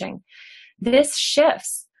changing. This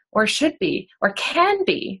shifts, or should be, or can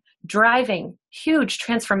be, driving huge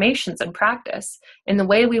transformations in practice in the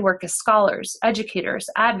way we work as scholars, educators,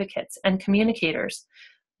 advocates, and communicators.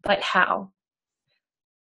 But how?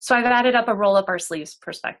 So I've added up a roll up our sleeves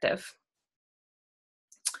perspective.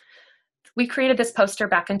 We created this poster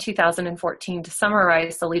back in 2014 to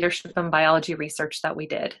summarize the leadership in biology research that we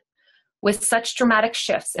did. With such dramatic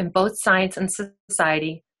shifts in both science and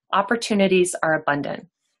society, opportunities are abundant.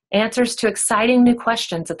 Answers to exciting new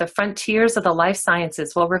questions at the frontiers of the life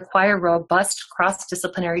sciences will require robust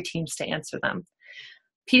cross-disciplinary teams to answer them.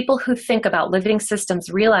 People who think about living systems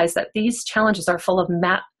realize that these challenges are full of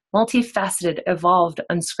multifaceted, evolved,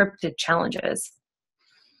 unscripted challenges.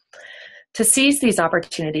 To seize these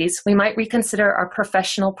opportunities, we might reconsider our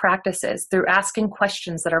professional practices through asking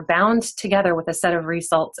questions that are bound together with a set of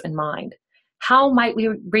results in mind. How might we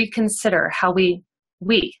reconsider how we,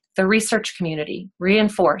 the research community,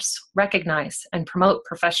 reinforce, recognize, and promote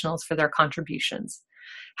professionals for their contributions?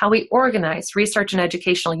 How we organize research and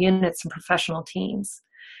educational units and professional teams?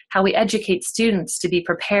 How we educate students to be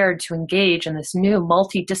prepared to engage in this new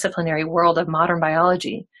multidisciplinary world of modern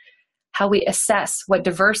biology? How we assess what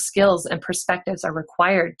diverse skills and perspectives are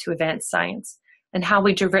required to advance science, and how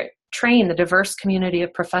we train the diverse community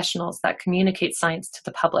of professionals that communicate science to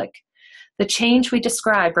the public. The change we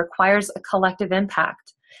describe requires a collective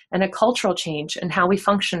impact and a cultural change in how we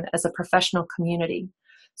function as a professional community.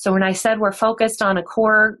 So when I said we're focused on a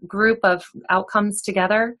core group of outcomes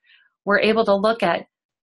together, we're able to look at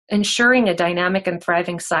ensuring a dynamic and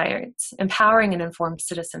thriving science, empowering an informed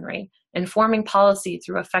citizenry, informing policy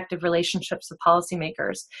through effective relationships with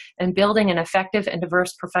policymakers, and building an effective and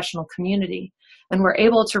diverse professional community. And we're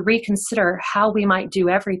able to reconsider how we might do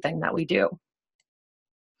everything that we do.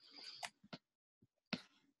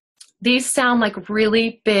 These sound like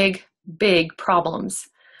really big problems,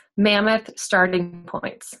 mammoth starting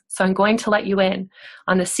points. So I'm going to let you in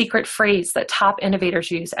on the secret phrase that top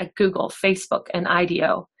innovators use at Google, Facebook, and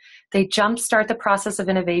IDEO. They jumpstart the process of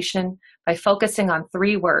innovation by focusing on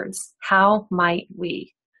 3 words: how might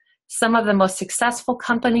we? Some of the most successful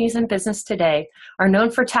companies in business today are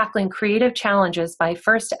known for tackling creative challenges by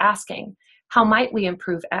first asking, how might we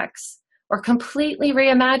improve X? Or completely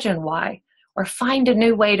reimagine Y? Or find a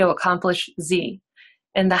new way to accomplish Z?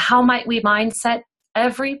 In the how might we mindset,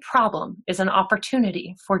 every problem is an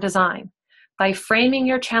opportunity for design. By framing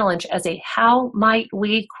your challenge as a how might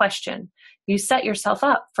we question, you set yourself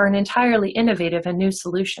up for an entirely innovative and new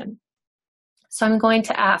solution. So I'm going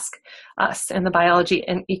to ask us in the biology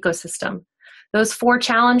and ecosystem, those 4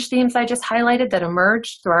 challenge themes I just highlighted that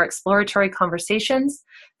emerged through our exploratory conversations,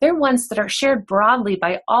 they're ones that are shared broadly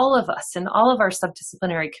by all of us in all of our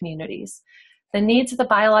subdisciplinary communities. The needs of the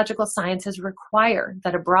biological sciences require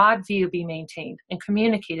that a broad view be maintained and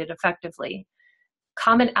communicated effectively,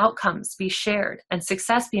 common outcomes be shared, and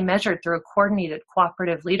success be measured through a coordinated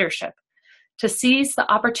cooperative leadership. To seize the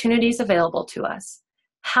opportunities available to us,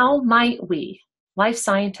 how might we, life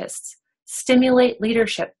scientists, stimulate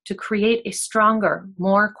leadership to create a stronger,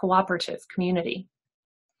 more cooperative community?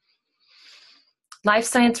 Life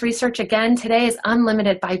science research, again, today is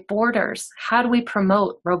unlimited by borders. How do we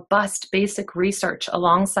promote robust basic research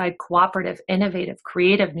alongside cooperative, innovative,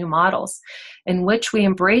 creative new models in which we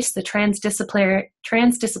embrace the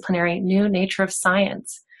transdisciplinary new nature of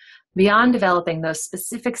science? Beyond developing those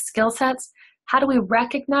specific skill sets, how do we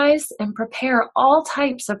recognize and prepare all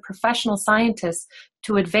types of professional scientists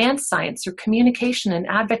to advance science through communication and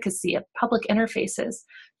advocacy of public interfaces,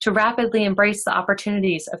 to rapidly embrace the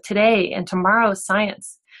opportunities of today and tomorrow's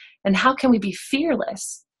science? And how can we be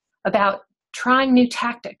fearless about trying new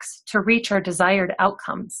tactics to reach our desired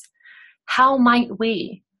outcomes? How might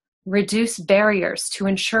we reduce barriers to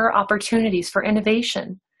ensure opportunities for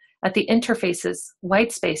innovation at the interfaces,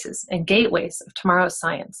 white spaces, and gateways of tomorrow's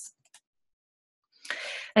science?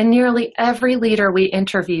 And nearly every leader we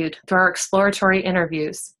interviewed through our exploratory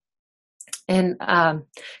interviews and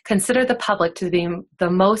consider the public to be the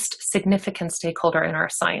most significant stakeholder in our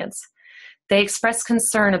science. They express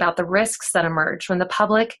concern about the risks that emerge when the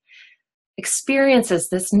public experiences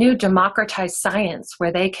this new democratized science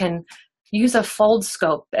where they can use a fold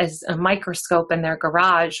scope as a microscope in their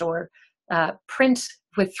garage, or print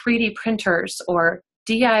with 3D printers, or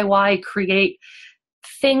DIY create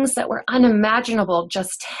things that were unimaginable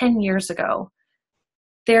just 10 years ago.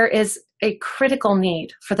 There is a critical need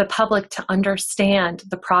for the public to understand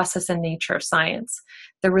the process and nature of science.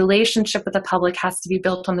 The relationship with the public has to be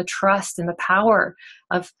built on the trust and the power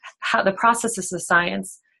of how the processes of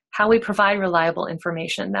science, how we provide reliable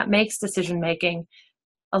information that makes decision-making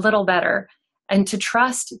a little better, and to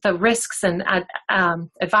trust the risks and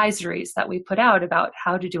advisories that we put out about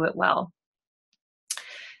how to do it well.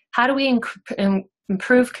 How do we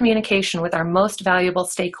improve communication with our most valuable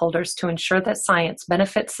stakeholders to ensure that science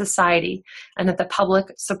benefits society and that the public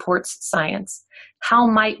supports science? How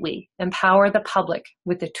might we empower the public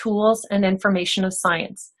with the tools and information of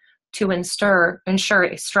science to ensure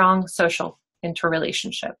a strong social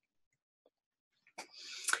interrelationship?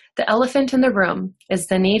 The elephant in the room is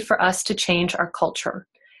the need for us to change our culture,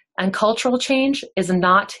 and cultural change is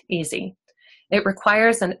not easy. It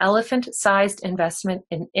requires an elephant-sized investment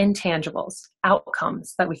in intangibles,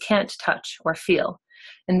 outcomes that we can't touch or feel,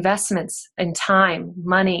 investments in time,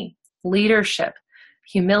 money, leadership,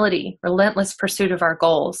 humility, relentless pursuit of our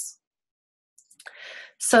goals.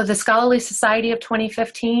 So the Scholarly Society of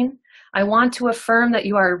 2015, I want to affirm that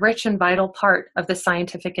you are a rich and vital part of the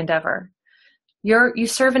scientific endeavor. You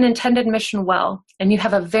serve an intended mission well, and you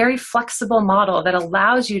have a very flexible model that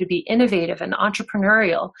allows you to be innovative and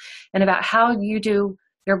entrepreneurial and about how you do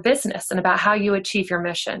your business and about how you achieve your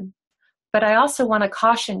mission. But I also want to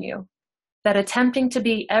caution you that attempting to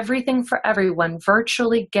be everything for everyone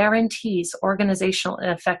virtually guarantees organizational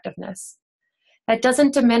ineffectiveness. That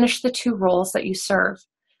doesn't diminish the two roles that you serve.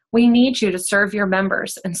 We need you to serve your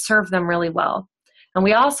members and serve them really well. And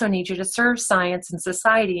we also need you to serve science and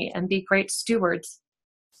society and be great stewards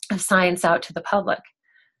of science out to the public.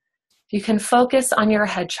 You can focus on your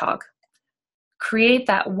hedgehog. Create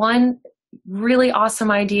that one really awesome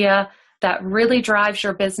idea that really drives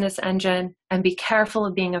your business engine, and be careful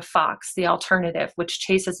of being a fox, the alternative, which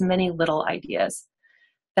chases many little ideas.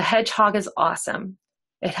 The hedgehog is awesome.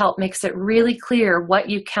 It makes it really clear what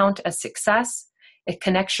you count as success. It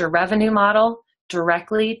connects your revenue model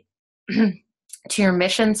directly to your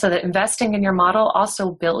mission so that investing in your model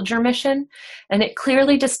also builds your mission, and it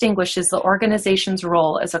clearly distinguishes the organization's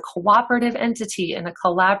role as a cooperative entity in a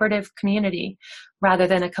collaborative community rather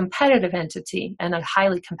than a competitive entity in a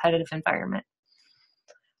highly competitive environment.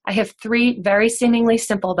 I have 3 very seemingly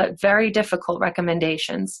simple but very difficult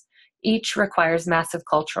recommendations. Each requires massive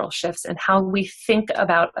cultural shifts in how we think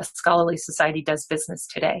about a scholarly society does business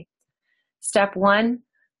today. Step 1,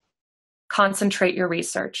 concentrate your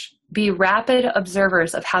research. Be rapid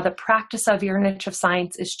observers of how the practice of your niche of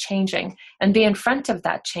science is changing, and be in front of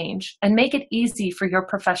that change and make it easy for your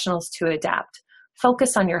professionals to adapt.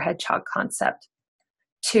 Focus on your hedgehog concept.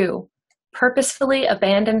 2, purposefully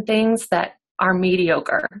abandon things that are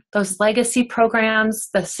mediocre. Those legacy programs,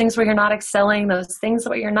 those things where you're not excelling, those things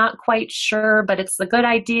where you're not quite sure, but it's a good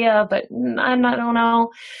idea, but I don't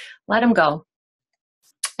know, let them go.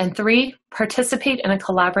 And 3, participate in a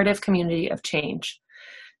collaborative community of change.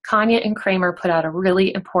 Kanya and Kramer put out a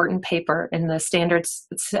really important paper in the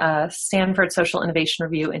Stanford Social Innovation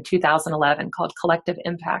Review in 2011 called Collective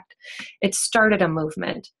Impact. It started a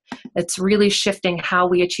movement. It's really shifting how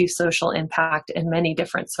we achieve social impact in many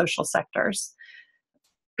different social sectors.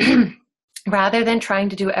 Rather than trying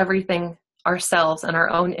to do everything ourselves in our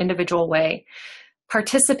own individual way,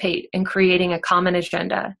 participate in creating a common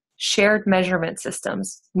agenda, shared measurement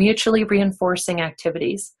systems, mutually reinforcing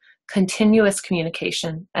activities, continuous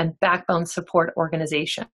communication, and backbone support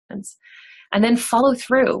organizations. And then follow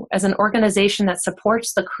through as an organization that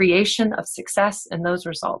supports the creation of success in those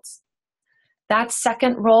results. That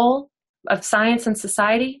second role of science and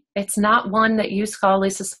society, it's not one that you scholarly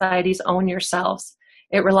societies own yourselves.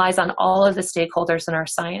 It relies on all of the stakeholders in our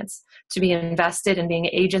science to be invested in being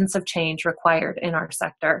agents of change required in our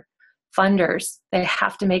sector. Funders, they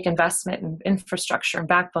have to make investment in infrastructure and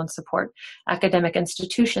backbone support. Academic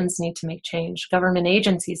institutions need to make change. Government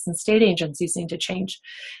agencies and state agencies need to change.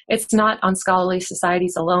 It's not on scholarly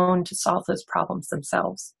societies alone to solve those problems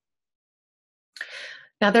themselves.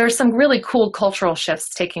 Now, there are some really cool cultural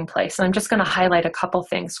shifts taking place, and I'm just going to highlight a couple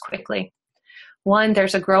things quickly. One,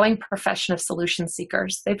 there's a growing profession of solution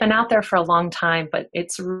seekers. They've been out there for a long time, but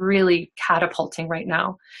it's really catapulting right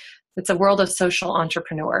now. It's a world of social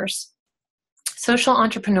entrepreneurs. Social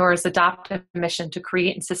entrepreneurs adopt a mission to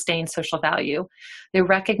create and sustain social value. They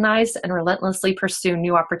recognize and relentlessly pursue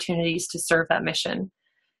new opportunities to serve that mission.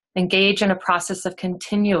 Engage in a process of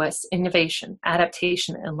continuous innovation,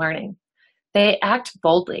 adaptation, and learning. They act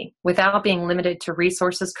boldly without being limited to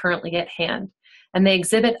resources currently at hand, and they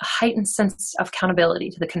exhibit a heightened sense of accountability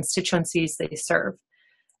to the constituencies they serve.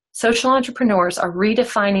 Social entrepreneurs are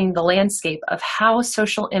redefining the landscape of how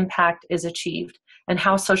social impact is achieved and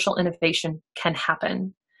how social innovation can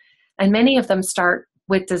happen. And many of them start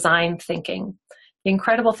with design thinking. The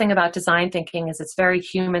incredible thing about design thinking is it's very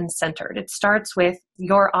human-centered. It starts with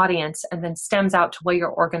your audience and then stems out to what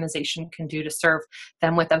your organization can do to serve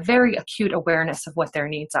them with a very acute awareness of what their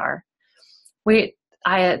needs are.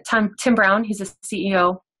 Tim Brown, he's the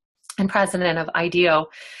CEO and president of IDEO,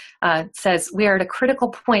 says, we are at a critical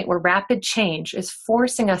point where rapid change is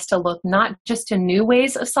forcing us to look not just to new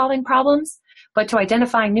ways of solving problems, but to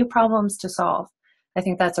identifying new problems to solve. I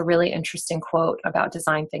think that's a really interesting quote about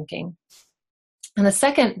design thinking. And the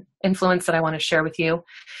second influence that I want to share with you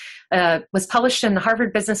was published in the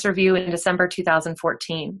Harvard Business Review in December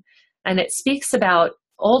 2014. And it speaks about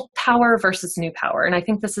old power versus new power. And I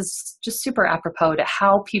think this is just super apropos to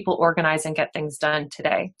how people organize and get things done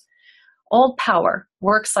today. Old power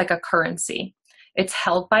works like a currency. It's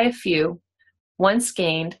held by a few. Once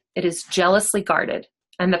gained, it is jealously guarded,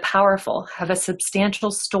 and the powerful have a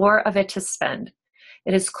substantial store of it to spend.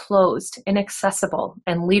 It is closed, inaccessible,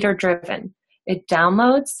 and leader-driven. It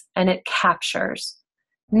downloads and it captures.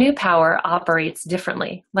 New power operates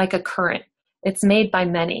differently, like a current. It's made by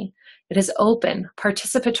many. It is open,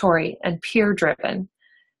 participatory, and peer-driven.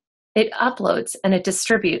 It uploads and it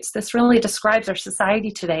distributes. This really describes our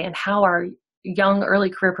society today and how our young early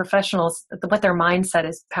career professionals, what their mindset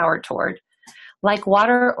is powered toward. Like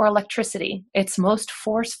water or electricity, it's most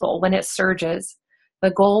forceful when it surges.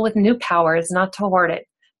 The goal with new power is not to hoard it,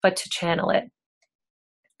 but to channel it.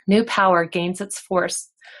 New power gains its force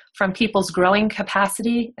from people's growing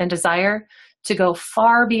capacity and desire to go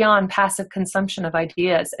far beyond passive consumption of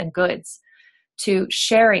ideas and goods, to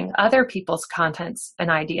sharing other people's contents and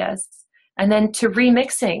ideas, and then to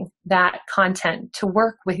remixing that content to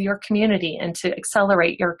work with your community and to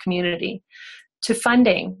accelerate your community, to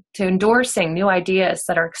funding, to endorsing new ideas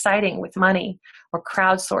that are exciting with money or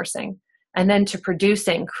crowdsourcing, and then to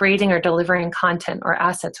producing, creating, or delivering content or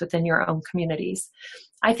assets within your own communities.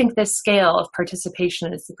 I think this scale of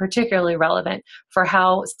participation is particularly relevant for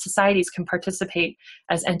how societies can participate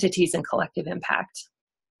as entities in collective impact.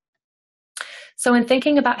 So in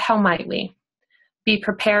thinking about how might we be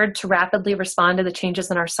prepared to rapidly respond to the changes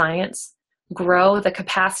in our science, grow the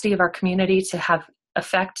capacity of our community to have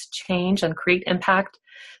affect change and create impact,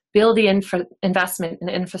 build the investment in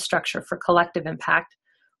infrastructure for collective impact,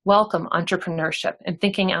 welcome entrepreneurship and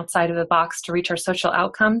thinking outside of the box to reach our social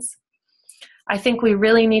outcomes, I think we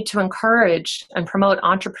really need to encourage and promote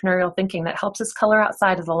entrepreneurial thinking that helps us color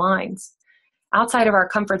outside of the lines. Outside of our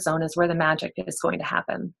comfort zone is where the magic is going to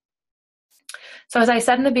happen. So as I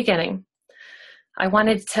said in the beginning, I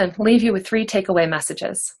wanted to leave you with 3 takeaway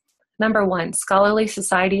messages. Number 1, scholarly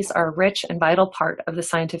societies are a rich and vital part of the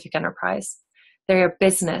scientific enterprise. They're a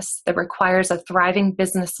business that requires a thriving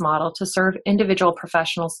business model to serve individual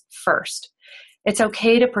professionals first. It's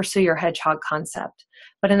okay to pursue your hedgehog concept,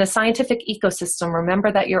 but in the scientific ecosystem,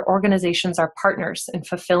 remember that your organizations are partners in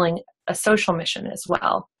fulfilling a social mission as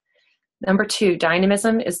well. Number 2,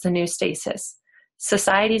 dynamism is the new stasis.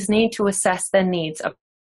 Societies need to assess the needs of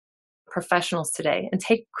professionals today and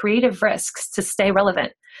take creative risks to stay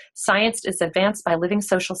relevant. Science is advanced by a living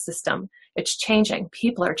social system. It's changing.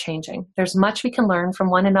 People are changing. There's much we can learn from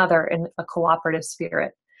one another in a cooperative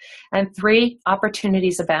spirit. And 3,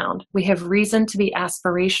 opportunities abound. We have reason to be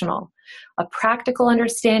aspirational. A practical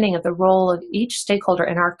understanding of the role of each stakeholder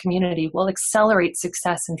in our community will accelerate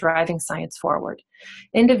success in driving science forward.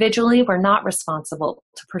 Individually, we're not responsible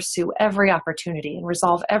to pursue every opportunity and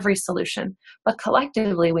resolve every solution, but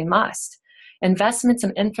collectively we must. Investments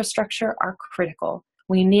in infrastructure are critical.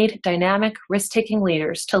 We need dynamic, risk-taking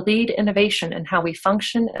leaders to lead innovation in how we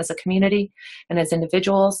function as a community and as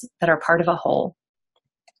individuals that are part of a whole.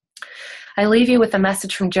 I leave you with a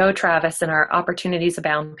message from Joe Travis in our Opportunities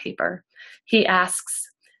Abound paper. He asks,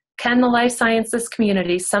 can the life sciences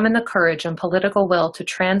community summon the courage and political will to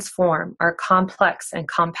transform our complex and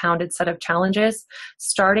compounded set of challenges,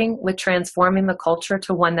 starting with transforming the culture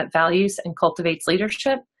to one that values and cultivates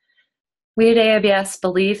leadership? We at AIBS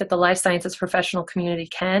believe that the life sciences professional community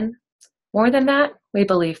can. More than that, we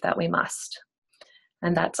believe that we must.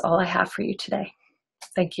 And that's all I have for you today.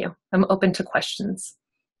 Thank you. I'm open to questions.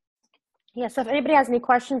 Yeah, so if anybody has any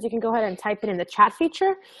questions, you can go ahead and type it in the chat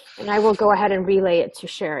feature, and I will go ahead and relay it to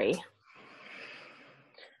Sherry.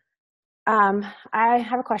 I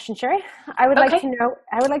have a question, Sherry. I would like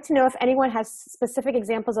to know if anyone has specific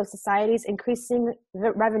examples of societies increasing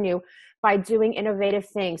the revenue by doing innovative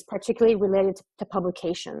things, particularly related to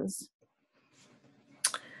publications.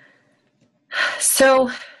 So,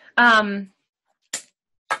 I'm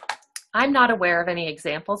not aware of any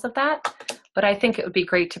examples of that, but I think it would be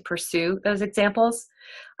great to pursue those examples.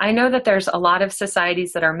 I know that there's a lot of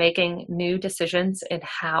societies that are making new decisions in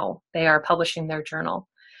how they are publishing their journal.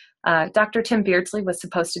 Dr. Tim Beardsley was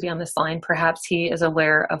supposed to be on this line. Perhaps he is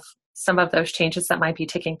aware of some of those changes that might be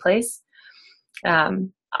taking place.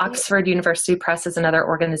 Oxford University Press is another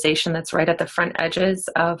organization that's right at the front edges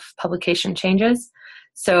of publication changes.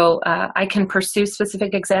 So I can pursue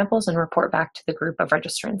specific examples and report back to the group of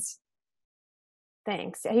registrants.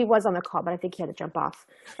 Thanks. He was on the call, but I think he had to jump off.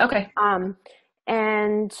 Okay.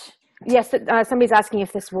 And yes, somebody's asking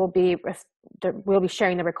if we'll be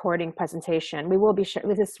sharing the recording presentation. We will be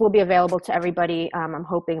this will be available to everybody. I'm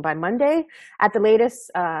hoping by Monday at the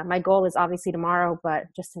latest. My goal is obviously tomorrow, but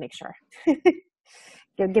just to make sure,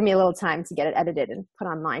 give me a little time to get it edited and put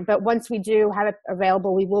online. But once we do have it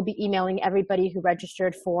available, we will be emailing everybody who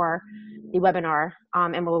registered for the webinar,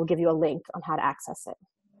 and we'll give you a link on how to access it.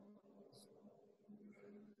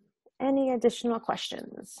 Any additional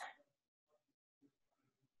questions?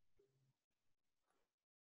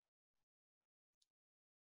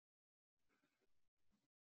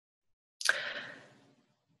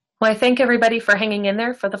 Well, I thank everybody for hanging in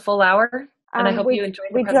there for the full hour, and I hope you enjoyed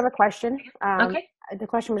the We do have a question. Okay. The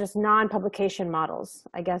question was just non-publication models,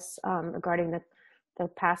 I guess, regarding the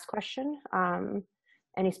past question.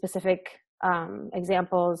 Any specific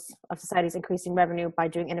examples of societies increasing revenue by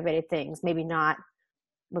doing innovative things? Maybe not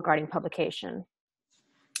regarding publication,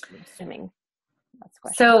 I'm assuming that's the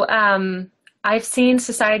question. So I've seen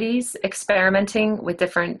societies experimenting with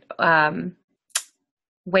different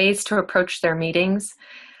ways to approach their meetings.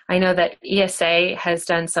 I know that ESA has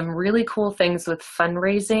done some really cool things with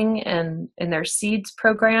fundraising and in their Seeds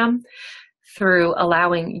program through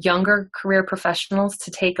allowing younger career professionals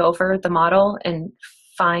to take over the model and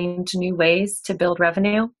find new ways to build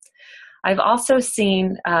revenue. I've also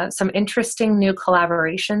seen some interesting new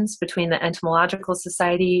collaborations between the Entomological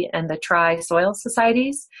Society and the Tri-Soil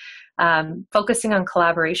Societies, focusing on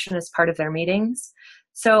collaboration as part of their meetings.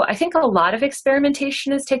 So I think a lot of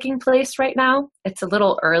experimentation is taking place right now. It's a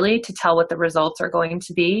little early to tell what the results are going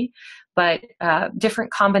to be, but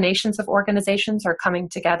different combinations of organizations are coming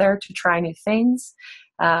together to try new things.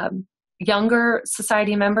 Younger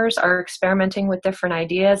society members are experimenting with different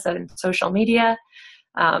ideas on social media.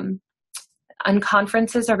 And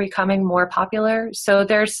conferences are becoming more popular. So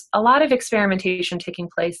there's a lot of experimentation taking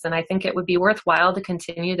place, and I think it would be worthwhile to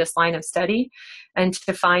continue this line of study and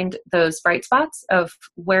to find those bright spots of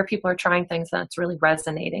where people are trying things that's really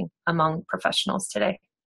resonating among professionals today.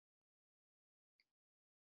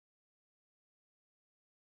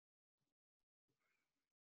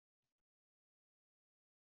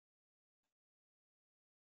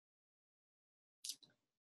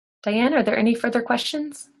 Diane, are there any further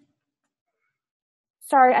questions?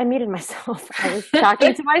 Sorry, I muted myself. I was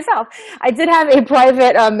talking to myself. I did have a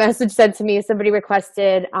private message sent to me. Somebody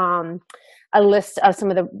requested a list of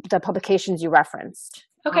some of the publications you referenced.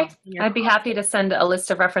 Okay, I'd be happy to send a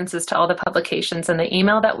list of references to all the publications in the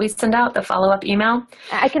email that we send out, the follow-up email.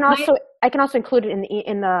 I can also include it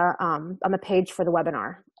in the on the page for the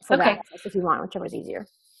webinar for that if you want, whichever is easier.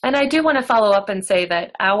 And I do want to follow up and say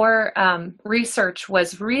that our research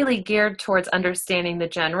was really geared towards understanding the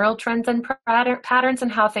general trends and patterns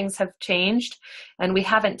and how things have changed. And we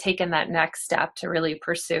haven't taken that next step to really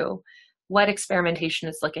pursue what experimentation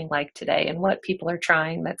is looking like today and what people are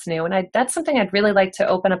trying that's new. And that's something I'd really like to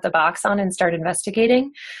open up the box on and start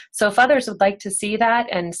investigating. So if others would like to see that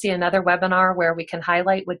and see another webinar where we can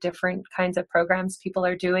highlight what different kinds of programs people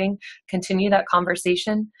are doing, continue that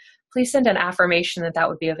conversation, please send an affirmation that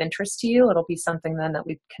would be of interest to you. It'll be something then that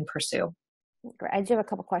we can pursue. Great. I do have a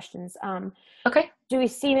couple questions. Okay. Do we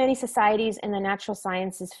see many societies in the natural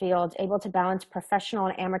sciences field able to balance professional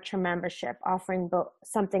and amateur membership, offering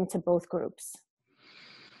something to both groups?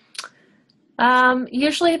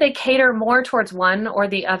 Usually they cater more towards one or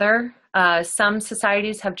the other. Some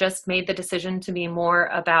societies have just made the decision to be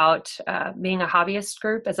more about being a hobbyist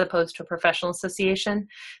group as opposed to a professional association.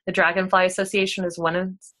 The Dragonfly Association is one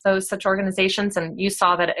of those such organizations, and you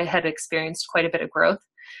saw that it had experienced quite a bit of growth.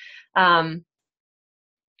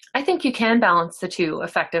 I think you can balance the two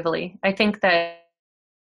effectively. I think that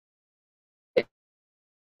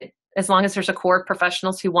as long as there's a core of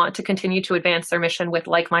professionals who want to continue to advance their mission with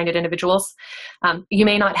like-minded individuals, you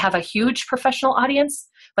may not have a huge professional audience,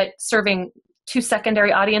 but serving two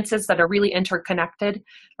secondary audiences that are really interconnected,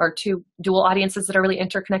 or two dual audiences that are really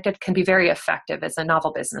interconnected, can be very effective as a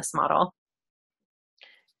novel business model.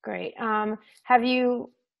 Great. Have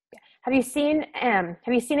you seen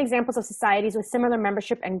examples of societies with similar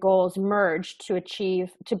membership and goals merge to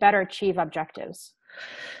better achieve objectives?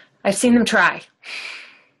 I've seen them try.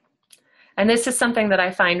 And this is something that I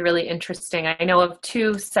find really interesting. I know of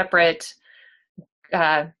two separate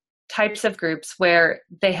types of groups where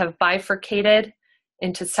they have bifurcated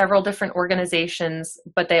into several different organizations,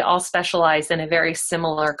 but they all specialize in a very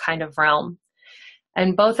similar kind of realm.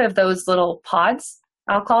 And both of those little pods,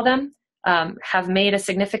 I'll call them, have made a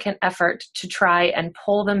significant effort to try and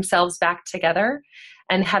pull themselves back together,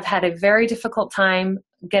 and have had a very difficult time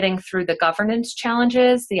getting through the governance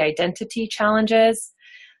challenges, the identity challenges,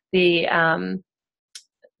 the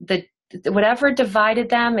whatever divided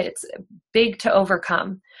them, it's big to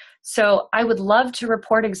overcome. So I would love to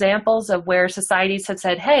report examples of where societies have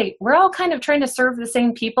said, hey, we're all kind of trying to serve the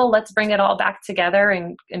same people. Let's bring it all back together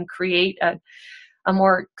and create a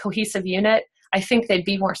more cohesive unit. I think they'd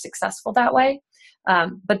be more successful that way,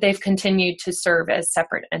 but they've continued to serve as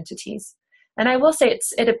separate entities. And I will say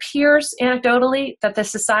it appears anecdotally that the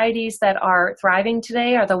societies that are thriving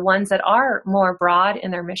today are the ones that are more broad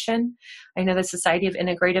in their mission. I know the Society of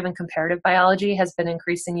Integrative and Comparative Biology has been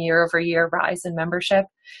increasing year-over-year rise in membership.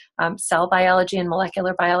 Cell biology and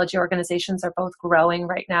molecular biology organizations are both growing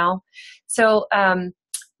right now. So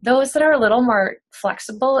those that are a little more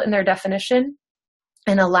flexible in their definition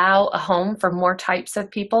and allow a home for more types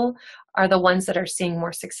of people are the ones that are seeing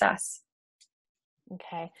more success.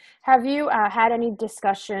 Okay. Have you had any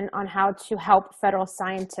discussion on how to help federal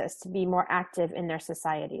scientists be more active in their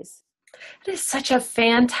societies? It is such a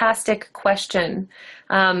fantastic question.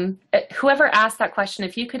 Whoever asked that question,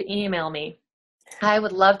 if you could email me, I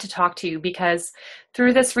would love to talk to you, because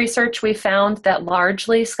through this research, we found that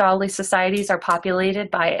largely scholarly societies are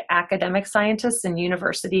populated by academic scientists in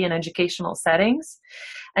university and educational settings.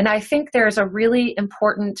 And I think there's a really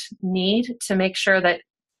important need to make sure that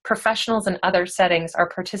professionals in other settings are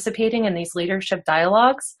participating in these leadership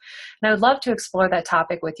dialogues. And I would love to explore that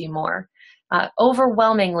topic with you more.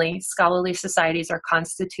 Overwhelmingly, scholarly societies are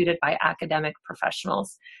constituted by academic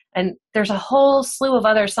professionals. And there's a whole slew of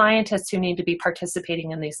other scientists who need to be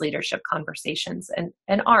participating in these leadership conversations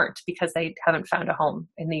and aren't, because they haven't found a home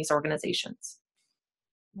in these organizations.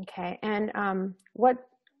 Okay. And what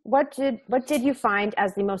did you find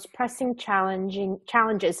as the most pressing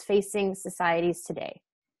challenges facing societies today?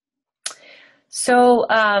 So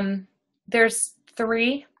there's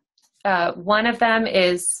three. One of them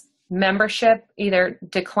is membership, either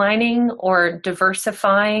declining or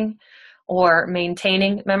diversifying or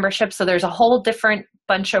maintaining membership. So there's a whole different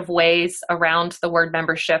bunch of ways around the word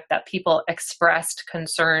membership that people expressed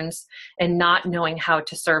concerns in not knowing how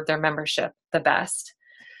to serve their membership the best.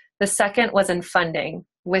 The second was in funding.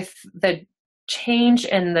 With the change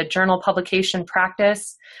in the journal publication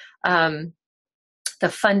practice, the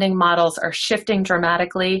funding models are shifting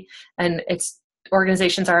dramatically, and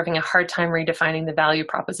organizations are having a hard time redefining the value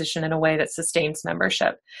proposition in a way that sustains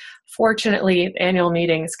membership. Fortunately, annual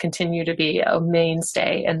meetings continue to be a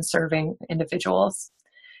mainstay in serving individuals.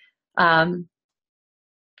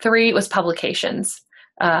 Three was publications.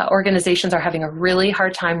 organizations are having a really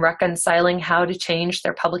hard time reconciling how to change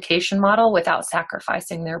their publication model without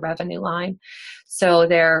sacrificing their revenue line. So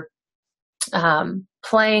they're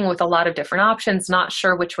playing with a lot of different options, not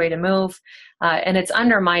sure which way to move, and it's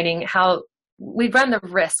undermining how we run the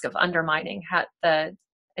risk of undermining the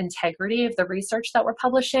integrity of the research that we're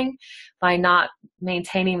publishing by not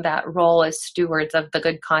maintaining that role as stewards of the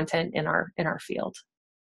good content in our field.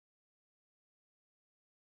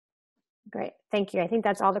 Great, thank you. I think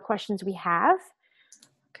that's all the questions we have.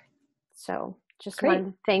 Okay. So just Great. want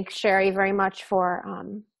to thank Sherry very much for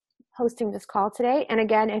hosting this call today. And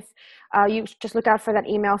again, if you just look out for that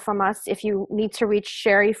email from us. If you need to reach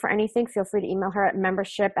Sherry for anything, feel free to email her at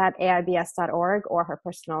membership@aibs.org or her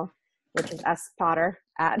personal, which is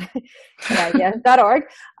spotter@aibs.org.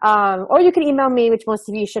 Or you can email me, which most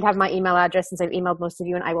of you should have my email address since I've emailed most of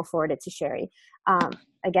you, and I will forward it to Sherry.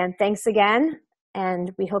 Again, thanks again,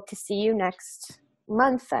 and we hope to see you next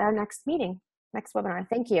month at our next meeting, next webinar.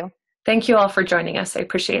 Thank you. Thank you all for joining us. I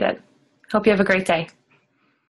appreciate it. Hope you have a great day.